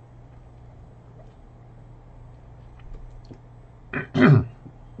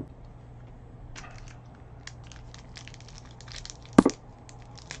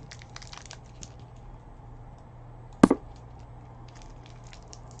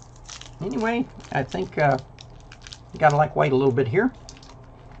 anyway, I think you gotta like white a little bit here.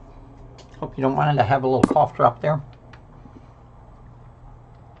 Hope you don't mind to have a little cough drop there.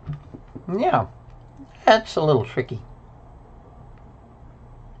 Yeah, that's a little tricky.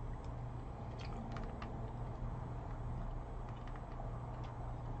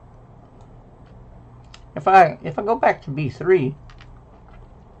 If I go back to b3,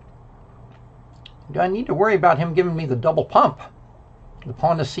 do I need to worry about him giving me the double pump? The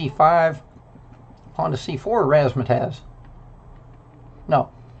pawn to c5, pawn to c4 razzmatazz.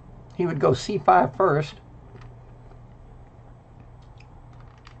 No, he would go c5 first.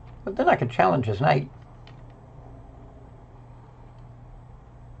 But then I could challenge his knight.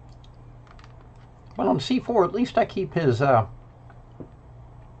 But on c4, at least I keep his okay.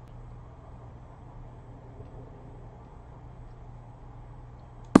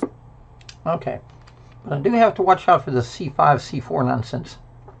 But I do have to watch out for the c5, c4 nonsense.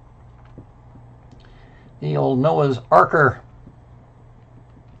 The old Noah's Arker.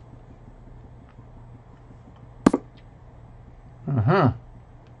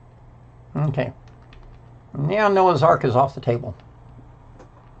 Okay. Now Noah's Ark is off the table.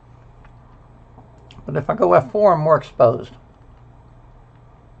 But if I go f4, I'm more exposed.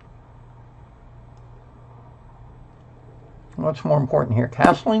 What's more important here,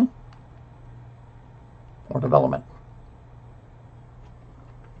 castling or development?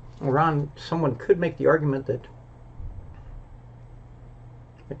 Ron, someone could make the argument that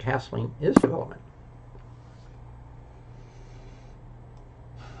the castling is development.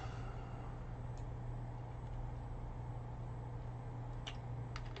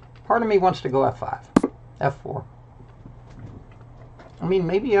 Part of me wants to go f5, f4. I mean,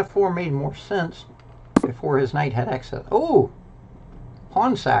 maybe f4 made more sense before his knight had access. Oh,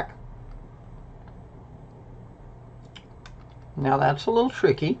 pawn sack. Now that's a little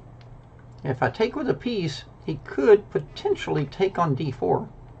tricky. If I take with a piece, he could potentially take on d4.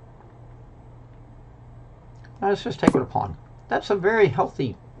 Now let's just take with a pawn. That's a very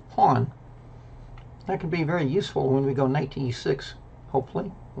healthy pawn. That could be very useful when we go knight to e6,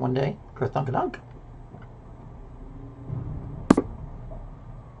 hopefully, one day. Kerthunk-a-dunk.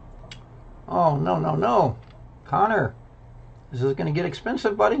 Oh, no, no, no. Connor, this is going to get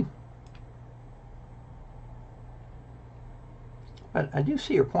expensive, buddy. But I do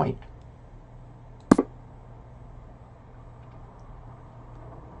see your point.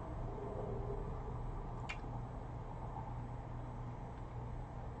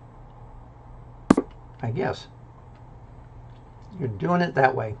 I guess. You're doing it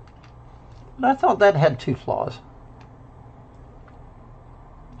that way. But I thought that had two flaws.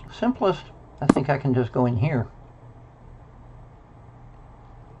 Simplest, I think I can just go in here.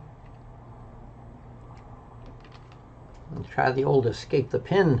 And try the old escape the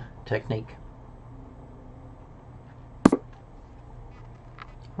pin technique.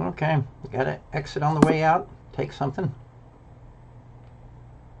 Okay, gotta exit on the way out, take something.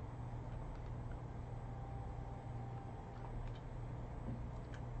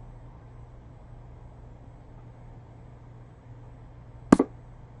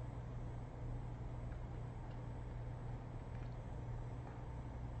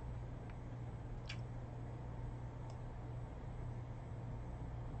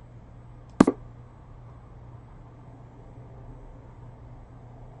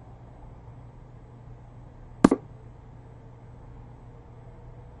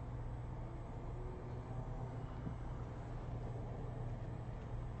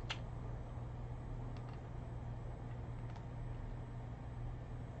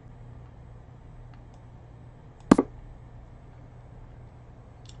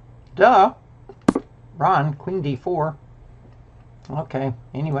 Duh. Ron, queen d4. Okay,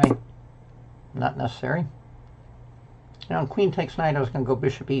 anyway, not necessary. Now, on queen takes knight, I was going to go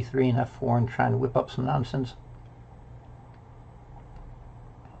bishop e3 and f4 and trying to whip up some nonsense.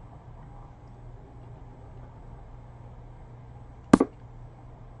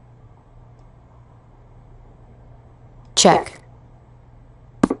 Check.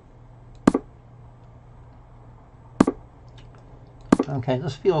 Okay,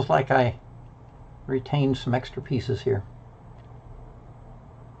 this feels like I retained some extra pieces here.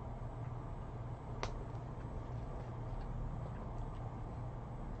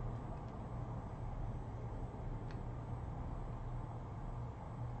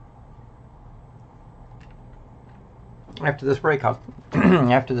 After this break,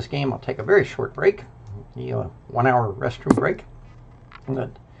 after this game, I'll take a very short break, the 1 hour restroom break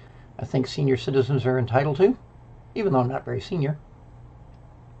that I think senior citizens are entitled to, even though I'm not very senior.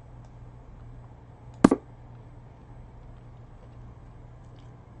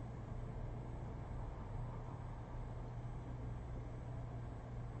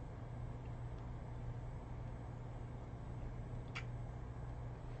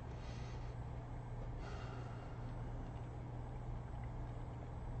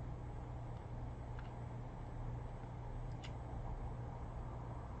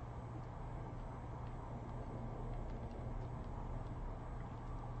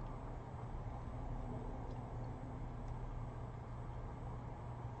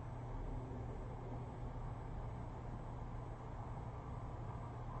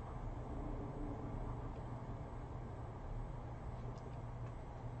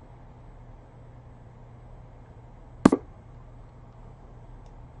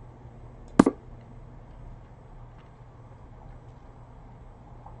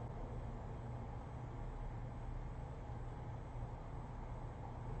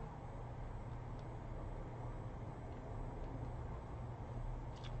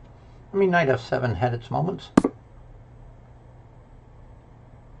 I mean, knight f7 had its moments.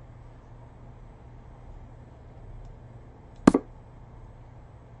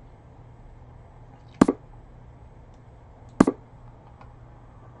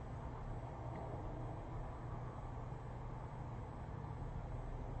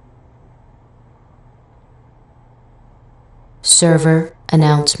 Server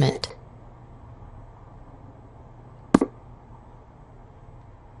announcement.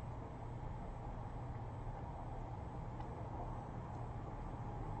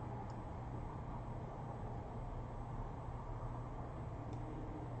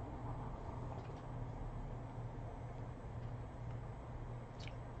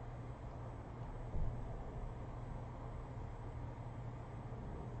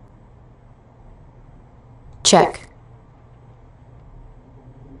 Check.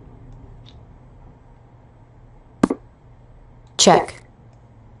 Check.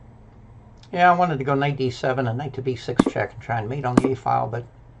 Yeah, I wanted to go knight d7 and knight to b6 check and try and mate on the a file, but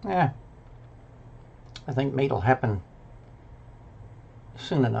I think mate will happen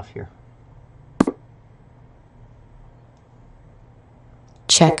soon enough here.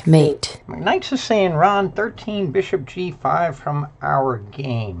 Checkmate. Knights is saying Ron 13 bishop g5 from our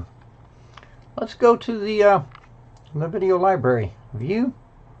game. Let's go to the video library. View.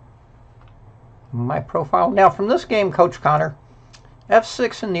 My profile. Now from this game, Coach Connor,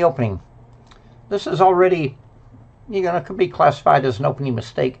 f6 in the opening. This is already, could be classified as an opening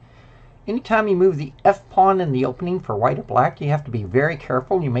mistake. Anytime you move the f pawn in the opening for white or black, you have to be very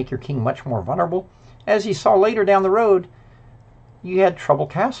careful. You make your king much more vulnerable. As you saw later down the road, you had trouble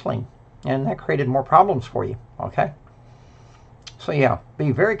castling, and that created more problems for you. Okay? So yeah,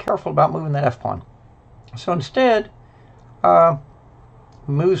 be very careful about moving that f pawn. So instead,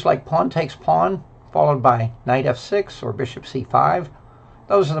 moves like pawn takes pawn, followed by knight f6 or bishop c5.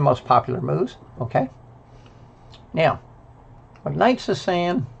 Those are the most popular moves. Okay. Now, what Knights is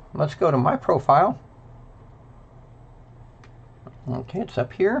saying, let's go to my profile. Okay, it's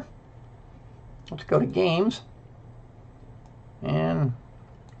up here. Let's go to games. And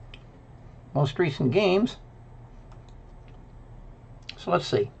most recent games. So let's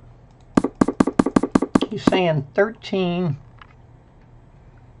see. He's saying 13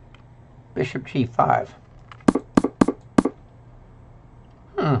 bishop g5.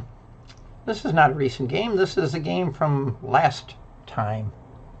 This is not a recent game. This is a game from last time.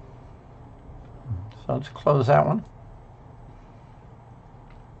 So let's close that one.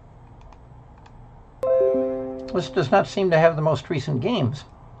 This does not seem to have the most recent games.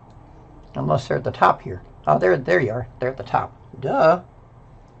 Unless they're at the top here. Oh, there you are. They're at the top. Duh.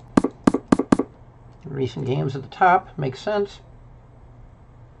 Recent games at the top. Makes sense.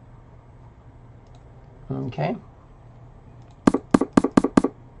 Okay.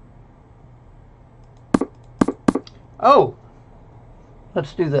 Oh!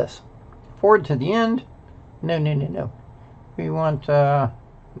 Let's do this. Forward to the end. No. We want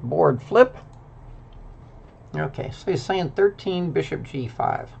board flip. Okay, so he's saying 13 bishop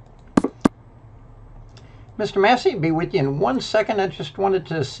g5. Mr. Massey, be with you in 1 second. I just wanted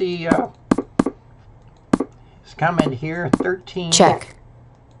to see his comment here. 13 Check.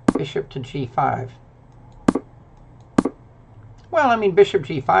 Bishop to g5. Well, I mean, bishop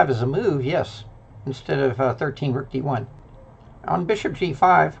g5 is a move, yes, instead of 13 rook d1. On bishop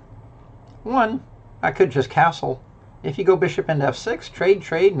g5, I could just castle. If you go bishop into f6,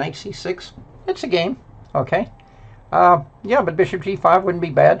 trade, knight c6, it's a game. Okay. Yeah, but bishop g5 wouldn't be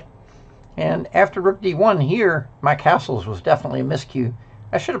bad. And after rook d1 here, my castles was definitely a miscue.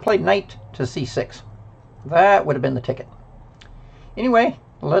 I should have played knight to c6. That would have been the ticket. Anyway,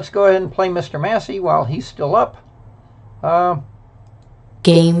 let's go ahead and play Mr. Massey while he's still up.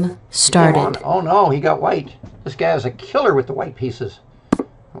 Game started. Oh no, he got white. This guy is a killer with the white pieces.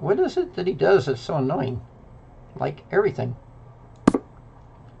 What is it that he does that's so annoying? Like everything.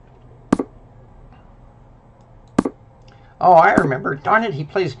 Oh, I remember. Darn it, he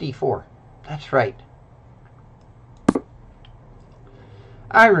plays d4. That's right.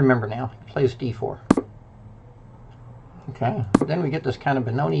 I remember now. He plays d4. Okay, then we get this kind of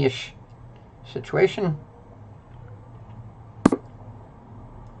Benoni-ish situation.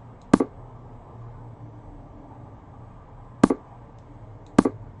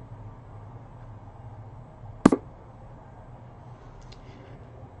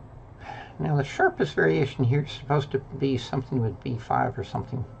 Now the sharpest variation here is supposed to be something with b5 or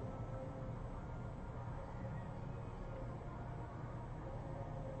something.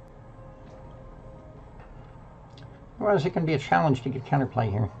 Otherwise it can be a challenge to get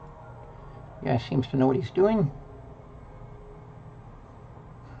counterplay here. The guy seems to know what he's doing.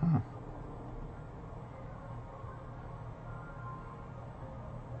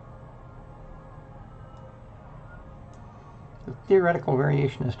 The theoretical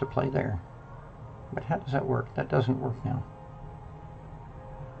variation is to play there. But how does that work? That doesn't work now.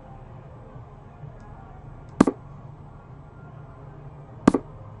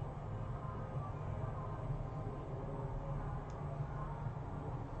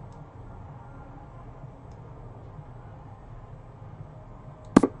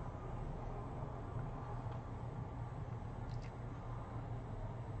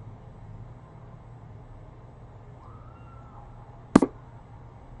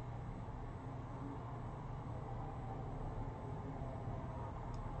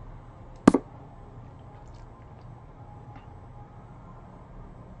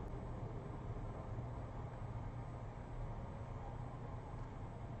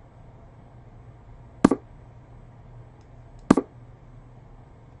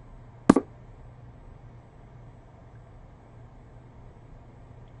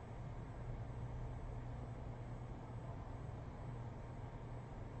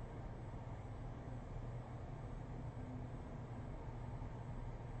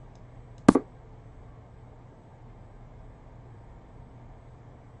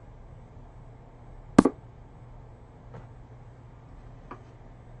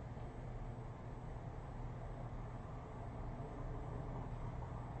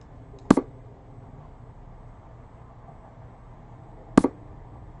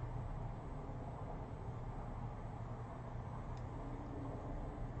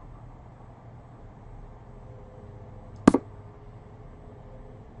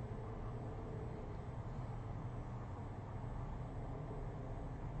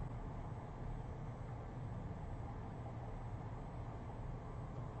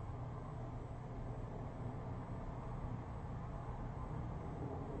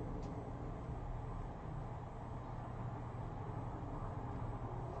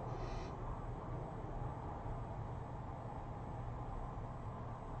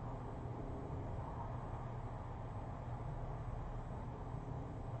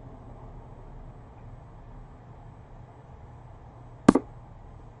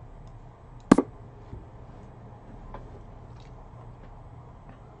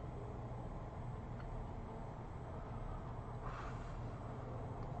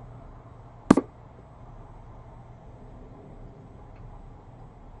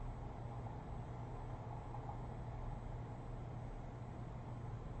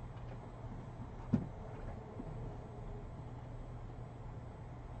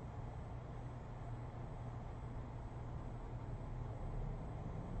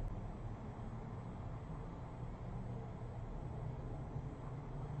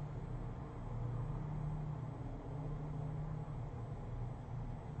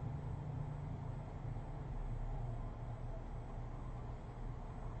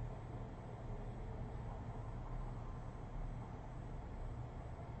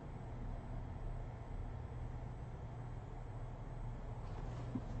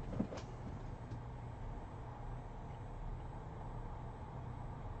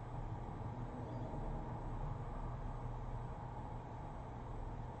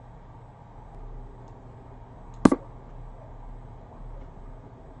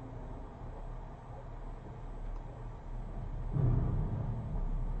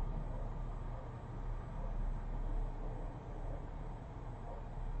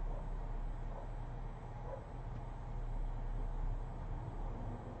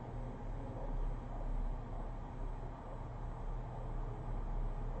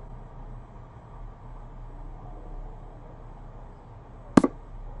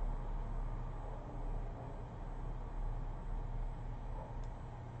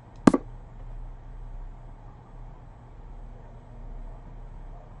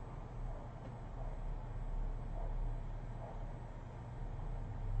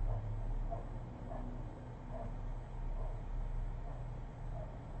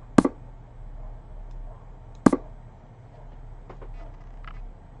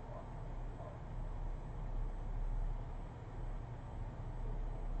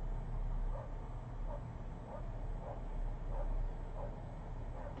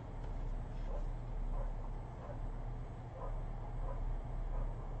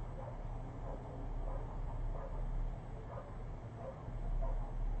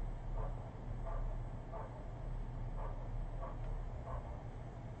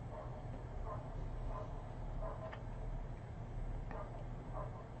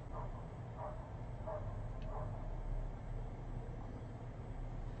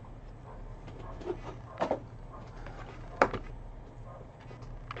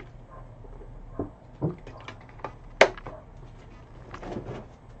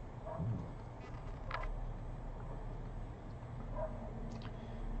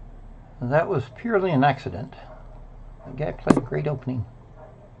 that was purely an accident. The guy played a great opening.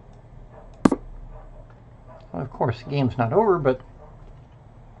 Well, of course, the game's not over, but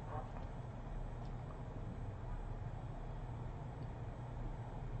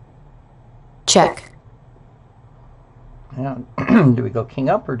Check. now, do we go king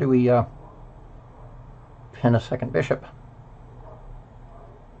up or do we pin a second bishop?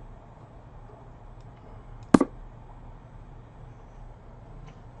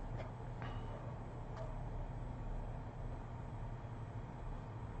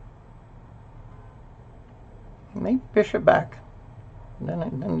 Maybe bishop back.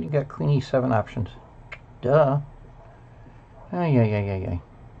 Then you got queen e7 options. Duh. Ay.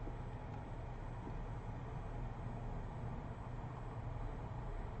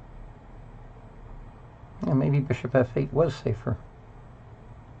 Yeah, maybe bishop f8 was safer.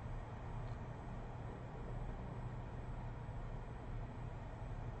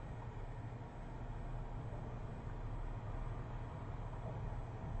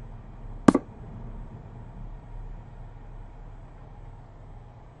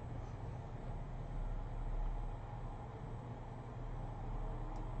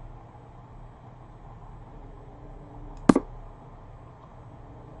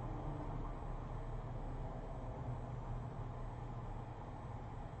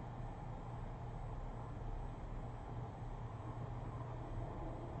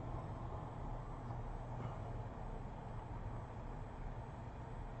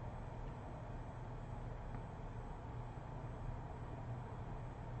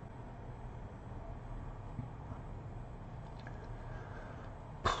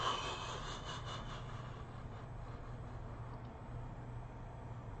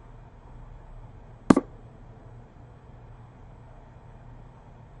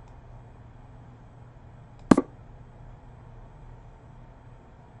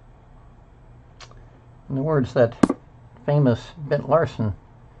 In the words that famous Bent Larson,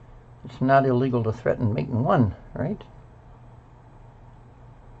 it's not illegal to threaten mate in one, right?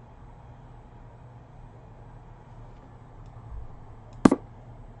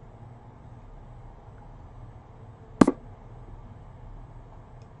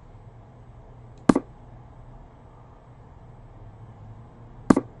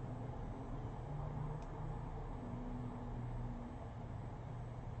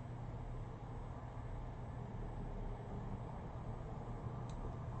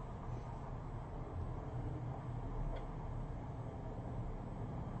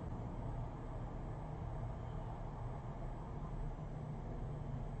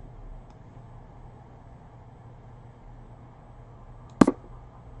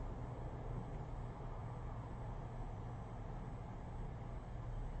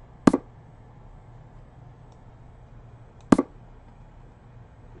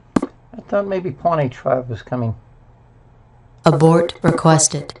 I thought maybe pawn h5 was coming. Abort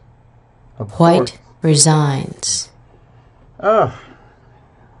requested. Abort. White resigns. Oh,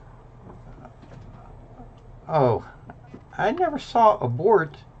 I never saw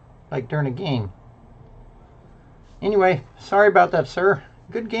abort like during a game. Anyway, sorry about that, sir.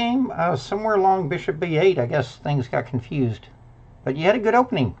 Good game. Somewhere along bishop b8, I guess things got confused. But you had a good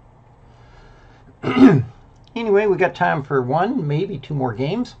opening. Anyway, we got time for one, maybe two more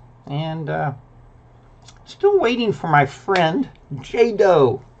games. And still waiting for my friend J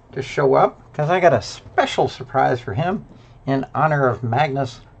Doe to show up, because I got a special surprise for him in honor of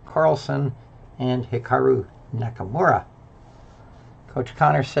Magnus Carlsen and Hikaru Nakamura. Coach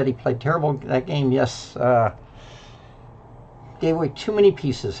Connor said he played terrible that game. Yes, gave away too many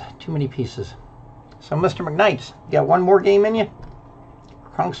pieces. So, Mr. McKnights, you got one more game in you?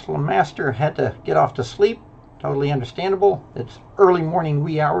 Crunkstall Master had to get off to sleep. Totally understandable. It's early morning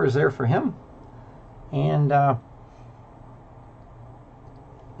wee hours there for him. And,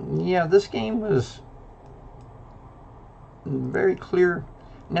 yeah, this game was very clear.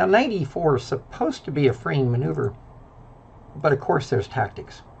 Now, knight e4 is supposed to be a freeing maneuver, but of course there's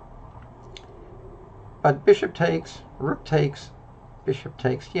tactics. But bishop takes, rook takes, bishop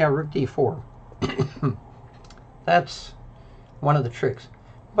takes. Yeah, rook d4. That's one of the tricks.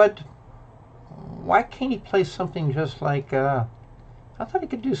 But why can't he play something just like, I thought he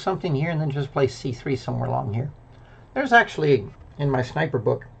could do something here and then just play c3 somewhere along here. There's actually, in my sniper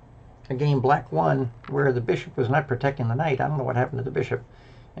book, a game black won where the bishop was not protecting the knight. I don't know what happened to the bishop.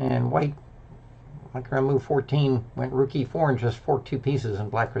 And white, like around move 14, went rook e4 and just forked two pieces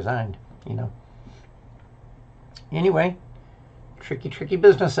and black resigned, you know. Anyway, tricky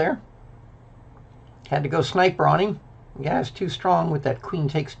business there. Had to go sniper on him. The guy's too strong with that queen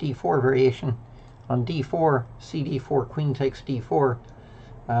takes d4 variation. On d4, cd4, queen takes d4.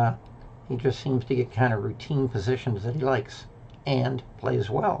 He just seems to get kind of routine positions that he likes and plays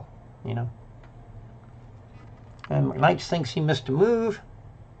well, you know. And McKnights thinks he missed a move.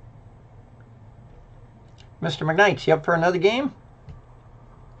 Mr. McKnights, you up for another game?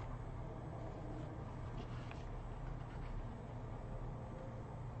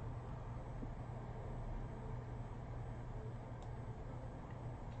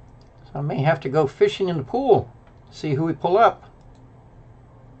 So I may have to go fishing in the pool, see who we pull up.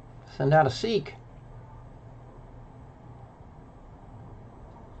 Send out a seek.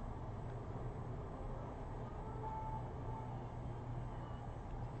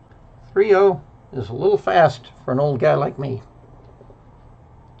 .30 is a little fast for an old guy like me.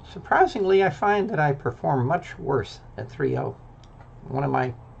 Surprisingly, I find that I perform much worse at .30. One of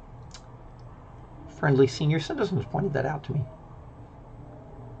my friendly senior citizens pointed that out to me.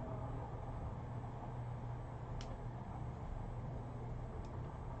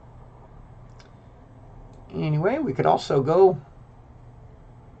 Anyway, we could also go,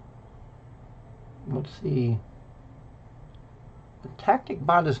 let's see, the tactic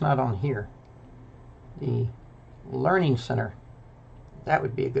bot is not on here. The learning center, that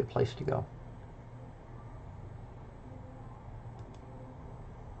would be a good place to go.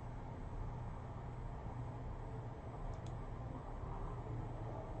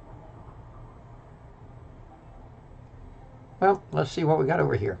 Well, let's see what we got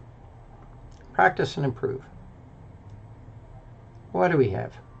over here. Practice and improve. What do we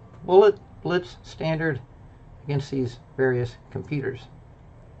have? Bullet, Blitz, Standard against these various computers.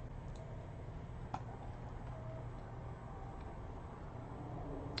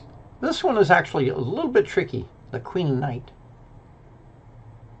 This one is actually a little bit tricky, the Queen and Knight.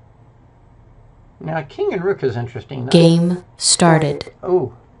 Now, King and Rook is interesting. Game started.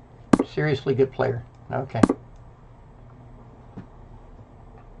 Oh, seriously good player. Okay.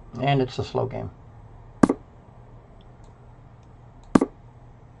 And it's a slow game.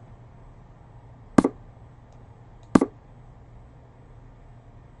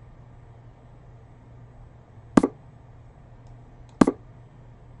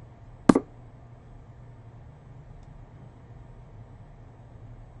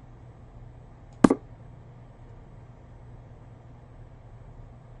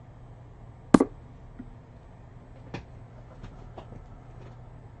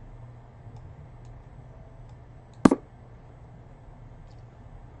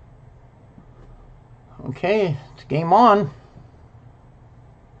 Okay, it's game on.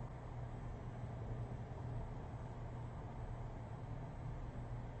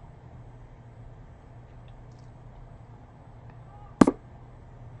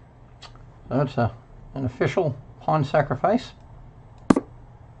 So it's an official pawn sacrifice.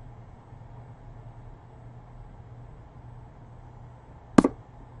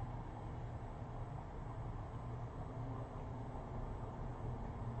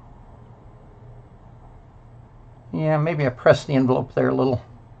 Yeah, maybe I pressed the envelope there a little.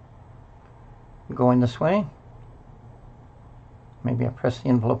 Going this way. Maybe I pressed the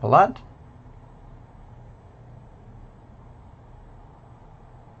envelope a lot.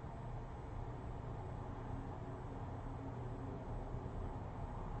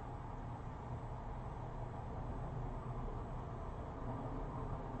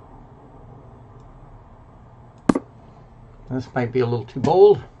 This might be a little too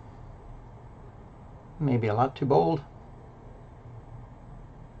bold. Maybe a lot too bold.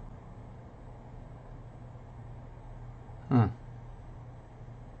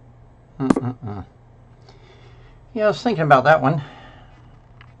 Yeah, I was thinking about that one.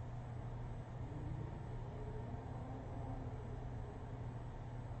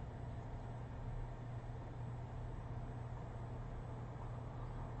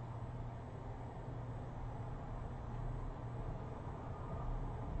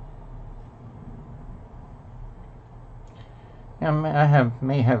 I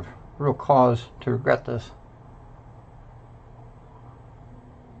may have real cause to regret this.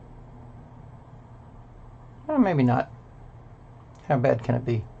 Well, maybe not. How bad can it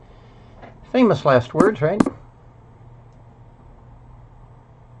be? Famous last words, right?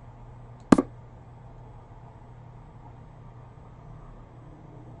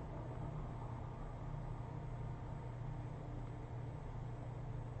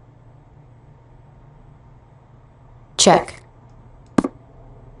 Check.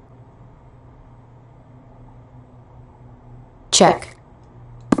 Check.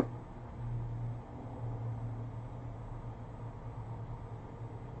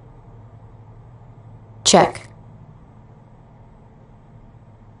 Check.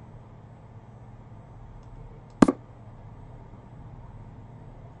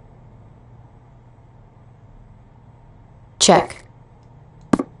 Check.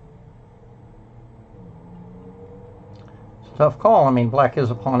 It's a tough call. I mean, black is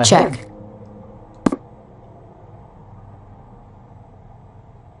a pawn ahead. Check.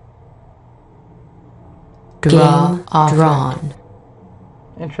 Game drawn.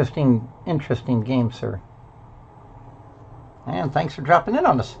 Interesting game, sir. And thanks for dropping in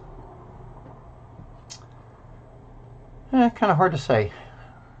on us. Kind of hard to say.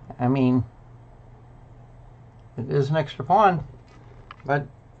 I mean, it is an extra pawn, but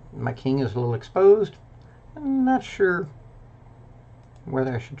my king is a little exposed. I'm not sure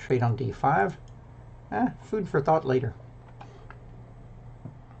whether I should trade on d5. Food for thought later.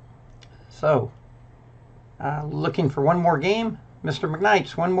 So, looking for one more game. Mr.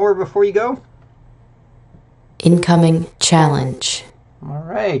 McKnights, one more before you go? Incoming challenge. All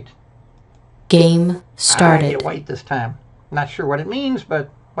right. Game started. I get white this time. Not sure what it means,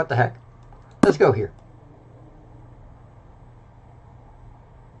 but what the heck. Let's go here.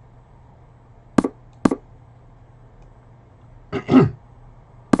 I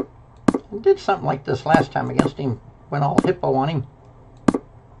did something like this last time against him. Went all hippo on him.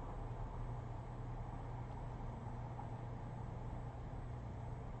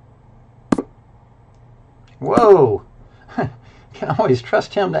 Whoa! Can always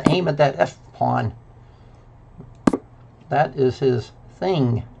trust him to aim at that F pawn. That is his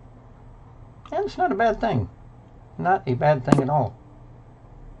thing. And it's not a bad thing. Not a bad thing at all.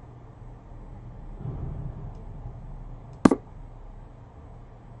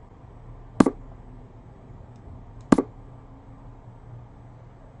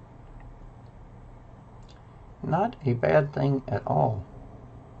 Not a bad thing at all.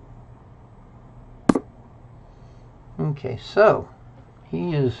 Okay, so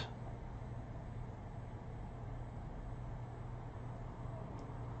he is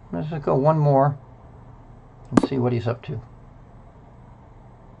let's just go one more and see what he's up to.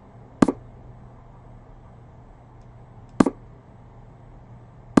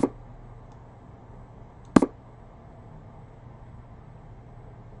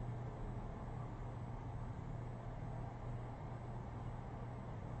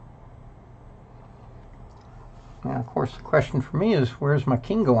 Now, of course, the question for me is, where's my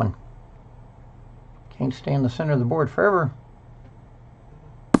king going? Can't stay in the center of the board forever.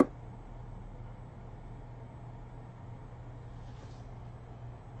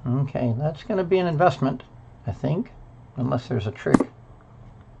 Okay, that's going to be an investment, I think, unless there's a trick.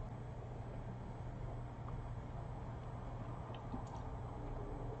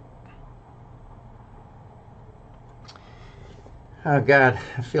 Oh, God,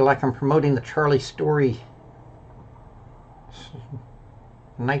 I feel like I'm promoting the Charlie Story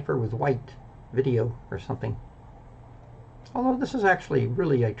Sniper with White video or something. Although this is actually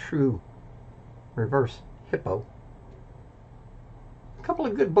really a true reverse hippo. A couple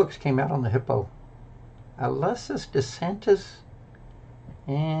of good books came out on the hippo. Alessis DeSantis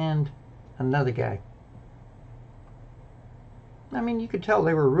and another guy. I mean, you could tell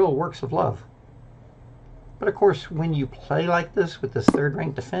they were real works of love. But of course, when you play like this with this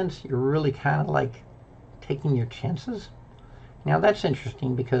third-rank defense, you're really kind of like taking your chances. Now that's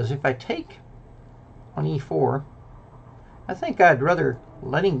interesting, because if I take on e4, I think I'd rather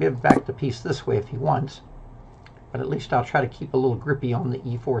let him give back the piece this way if he wants. But at least I'll try to keep a little grippy on the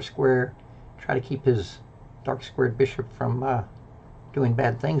e4 square. Try to keep his dark squared bishop from doing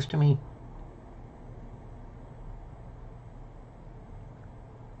bad things to me.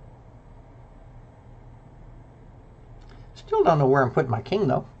 Still don't know where I'm putting my king,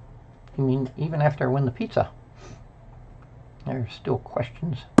 though. I mean, even after I win the pizza, there's still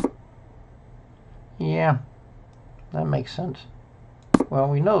questions. Yeah, that makes sense. Well,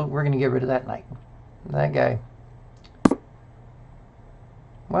 we know we're going to get rid of that knight. That guy.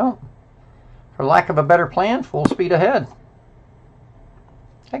 Well, for lack of a better plan, full speed ahead.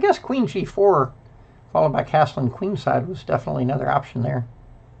 I guess queen g4 followed by castle and queenside was definitely another option there.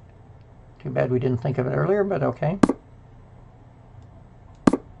 Too bad we didn't think of it earlier, but okay.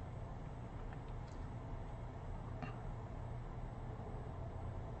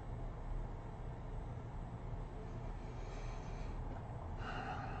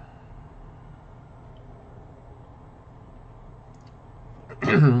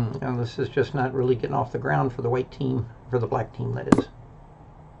 Now, this is just not really getting off the ground for the white team, for the black team, that is.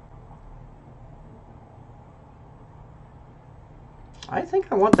 I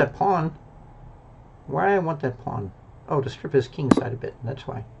think I want that pawn. Why I want that pawn? Oh, to strip his king side a bit, that's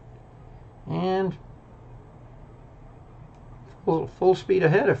why. And full speed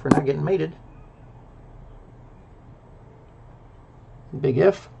ahead if we're not getting mated. Big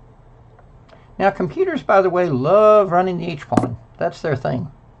if. Now, computers, by the way, love running the H-pawn. That's their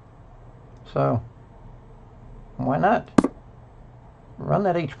thing. So, why not? Run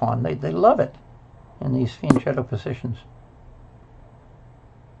that H-pawn. They love it in these fianchetto positions.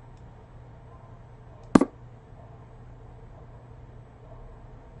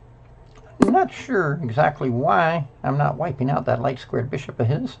 I'm not sure exactly why I'm not wiping out that light squared bishop of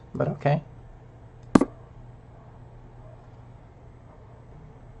his, but okay.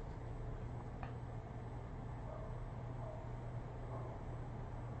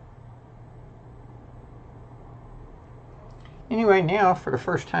 Anyway, now for the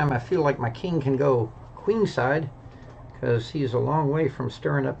first time I feel like my king can go queenside, because he's a long way from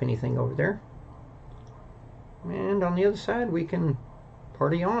stirring up anything over there. And on the other side we can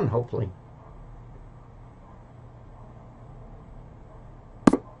party on, hopefully.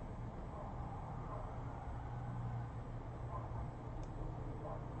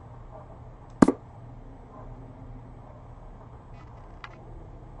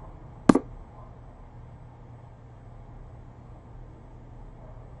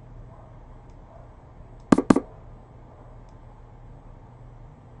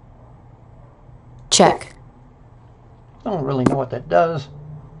 Check. Don't really know what that does.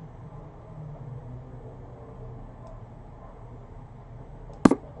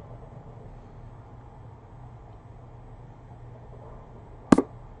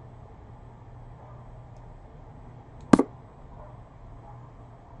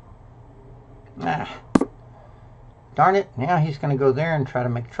 Darn it, now he's going to go there and try to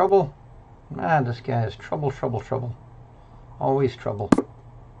make trouble. This guy is trouble, trouble, trouble. Always trouble.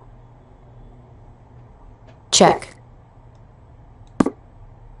 Check.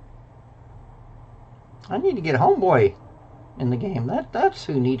 I need to get homeboy in the game. That's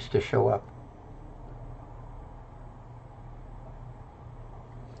who needs to show up.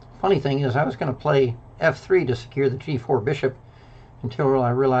 Funny thing is, I was going to play f3 to secure the g4 bishop until I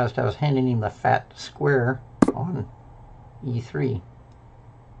realized I was handing him the fat square on e3.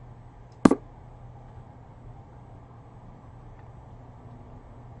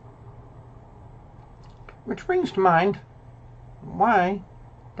 Which brings to mind, why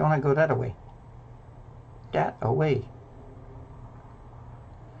don't I go that away? That away.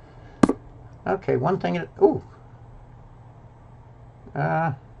 Okay, one thing. Ooh.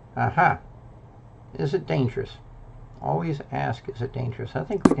 Aha. Is it dangerous? Always ask, is it dangerous? I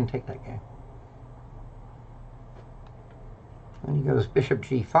think we can take that guy. Then he goes bishop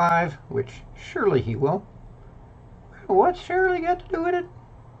g5, which surely he will. What's surely got to do with it?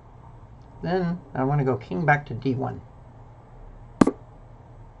 Then I want to go king back to d1.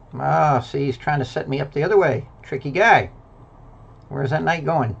 See, he's trying to set me up the other way. Tricky guy. Where's that knight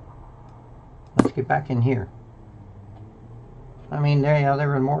going? Let's get back in here. I mean, there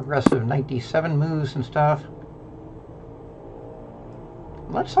were more aggressive knight d7 moves and stuff.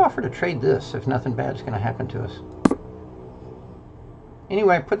 Let's offer to trade this if nothing bad's going to happen to us.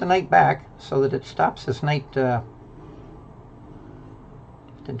 Anyway, I put the knight back so that it stops this knight to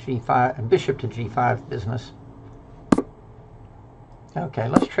g5, bishop to g5 business. Okay,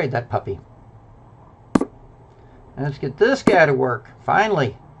 let's trade that puppy. And let's get this guy to work,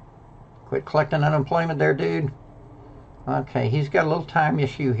 finally. Quit collecting unemployment there, dude. Okay, he's got a little time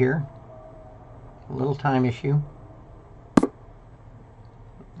issue here. A little time issue.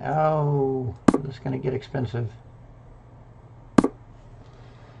 Oh, this is going to get expensive.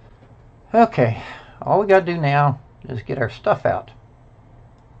 Okay, all we got to do now is get our stuff out.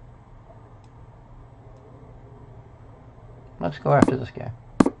 Let's go after this guy.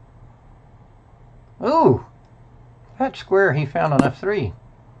 Ooh! That square he found on f3.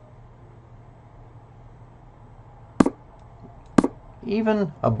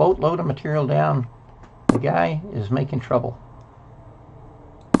 Even a boatload of material down, the guy is making trouble.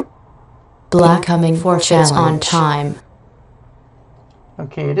 Black coming forfeits on time.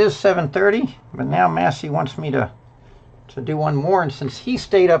 Okay, it is 7:30, but now Massey wants me to do one more, and since he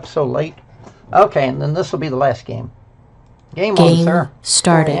stayed up so late, okay, and then this will be the last game. Game on, sir.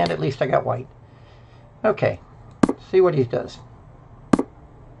 Started. And at least I got white. Okay, see what he does.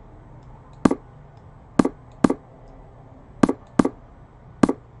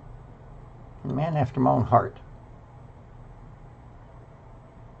 Man after my own heart.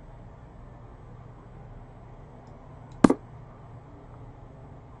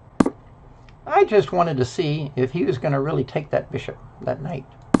 I just wanted to see if he was going to really take that bishop that night.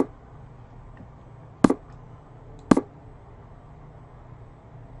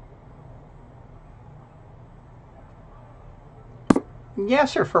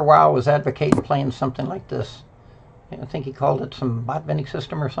 Yasser for a while was advocating playing something like this. I think he called it some botvinnik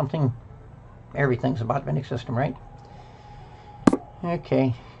system or something. Everything's a botvinnik system, right?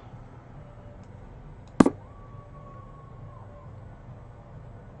 Okay.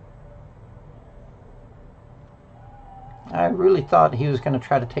 I really thought he was going to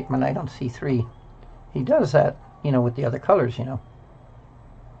try to take my knight on c3. He does that, you know, with the other colors, you know.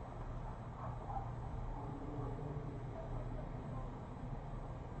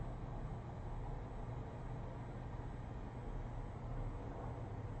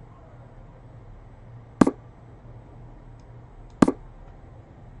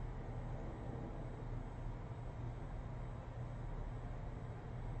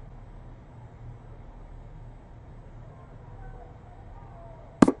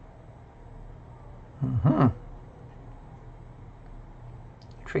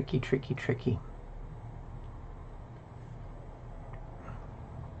 Tricky, tricky, tricky.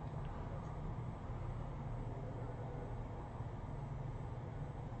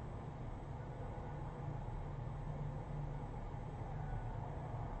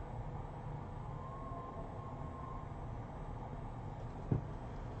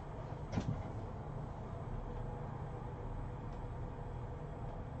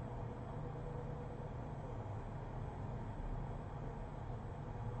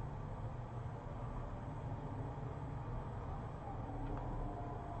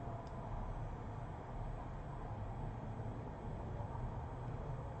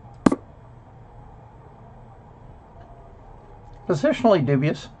 Positionally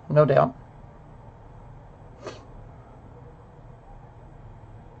dubious, no doubt.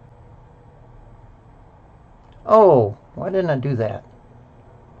 Oh, why didn't I do that?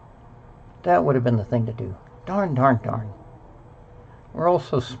 That would have been the thing to do. Darn, darn, darn. We're all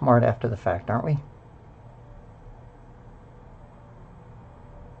so smart after the fact, aren't we?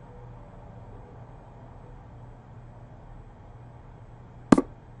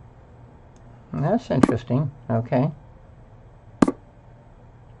 That's interesting. Okay.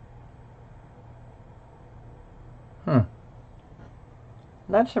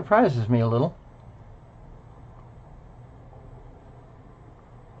 That surprises me a little.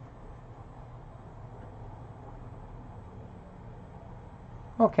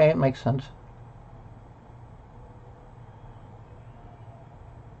 Okay, it makes sense.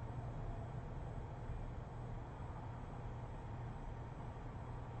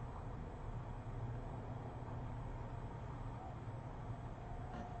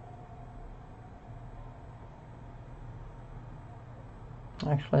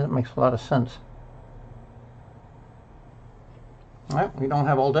 Actually, that makes a lot of sense. Well, we don't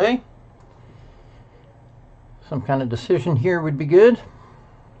have all day. Some kind of decision here would be good.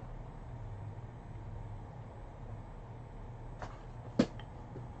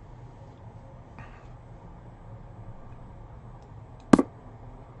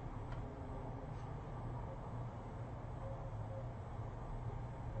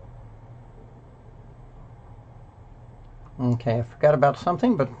 Okay, I forgot about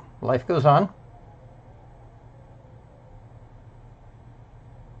something, but life goes on.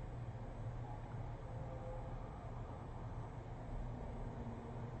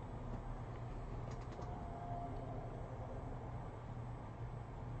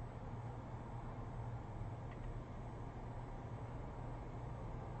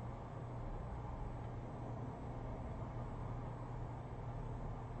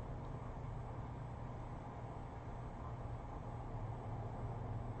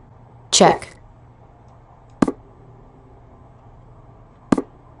 Check.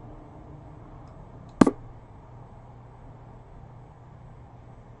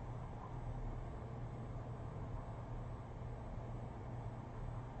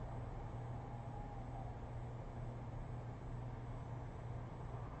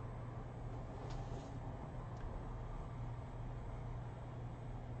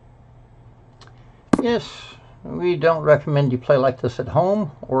 Yes, we don't recommend you play like this at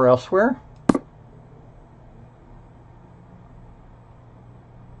home or elsewhere.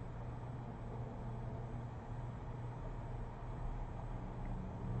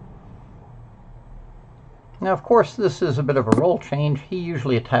 Now, of course, this is a bit of a role change. He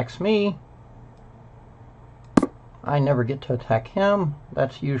usually attacks me. I never get to attack him.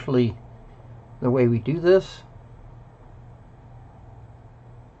 That's usually the way we do this.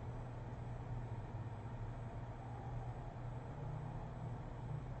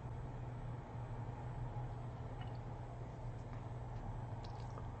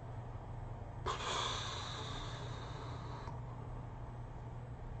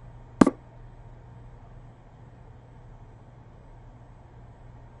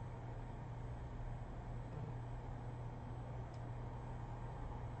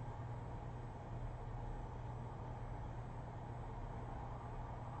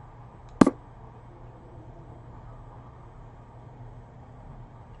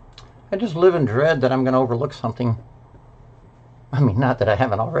 I just live in dread that I'm going to overlook something. I mean, not that I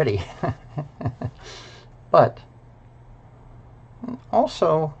haven't already. But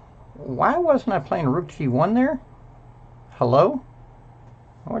also, why wasn't I playing Rook G1 there? Hello?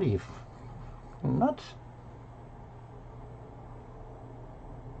 What are you, nuts?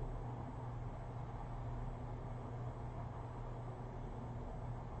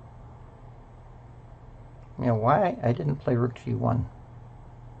 You know, why I didn't play Rook G1?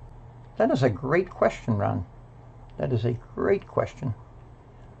 That is a great question, Ron. That is a great question.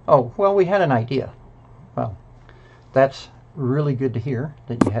 Oh, well, we had an idea. Well, that's really good to hear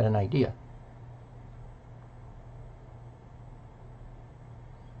that you had an idea.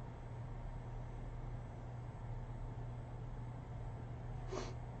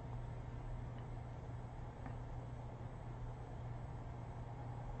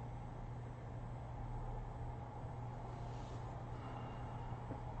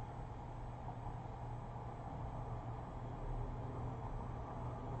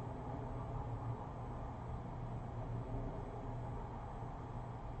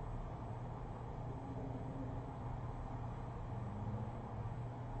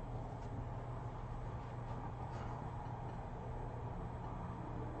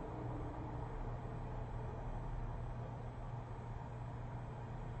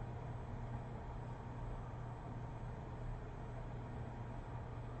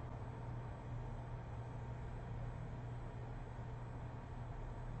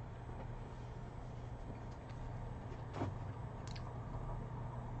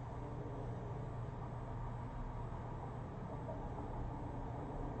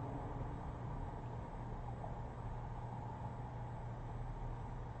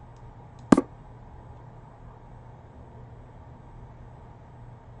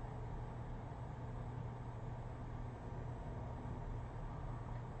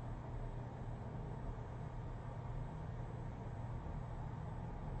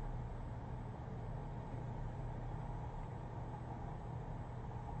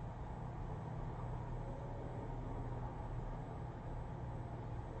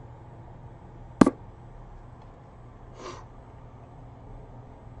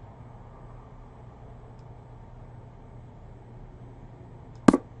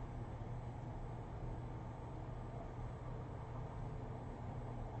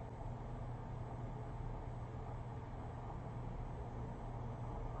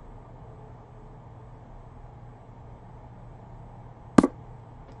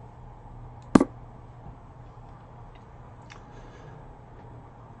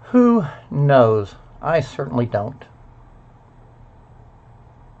 Who knows? I certainly don't.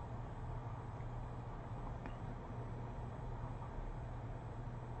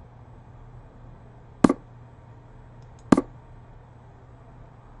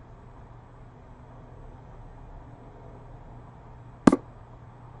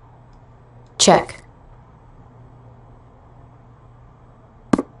 Check.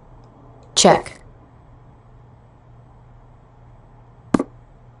 Check.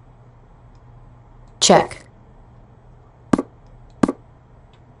 Check.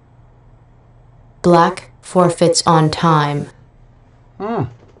 Black forfeits on time.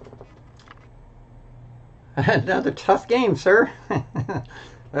 Another tough game, sir.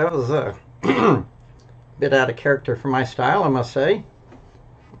 That was a bit out of character for my style, I must say.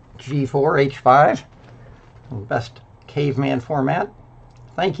 G4, H5, best caveman format.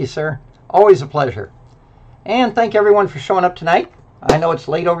 Thank you, sir. Always a pleasure. And thank everyone for showing up tonight. I know it's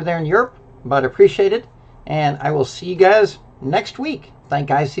late over there in Europe, but appreciate it. And I will see you guys next week. Thank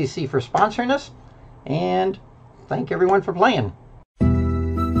ICC for sponsoring us, and thank everyone for playing.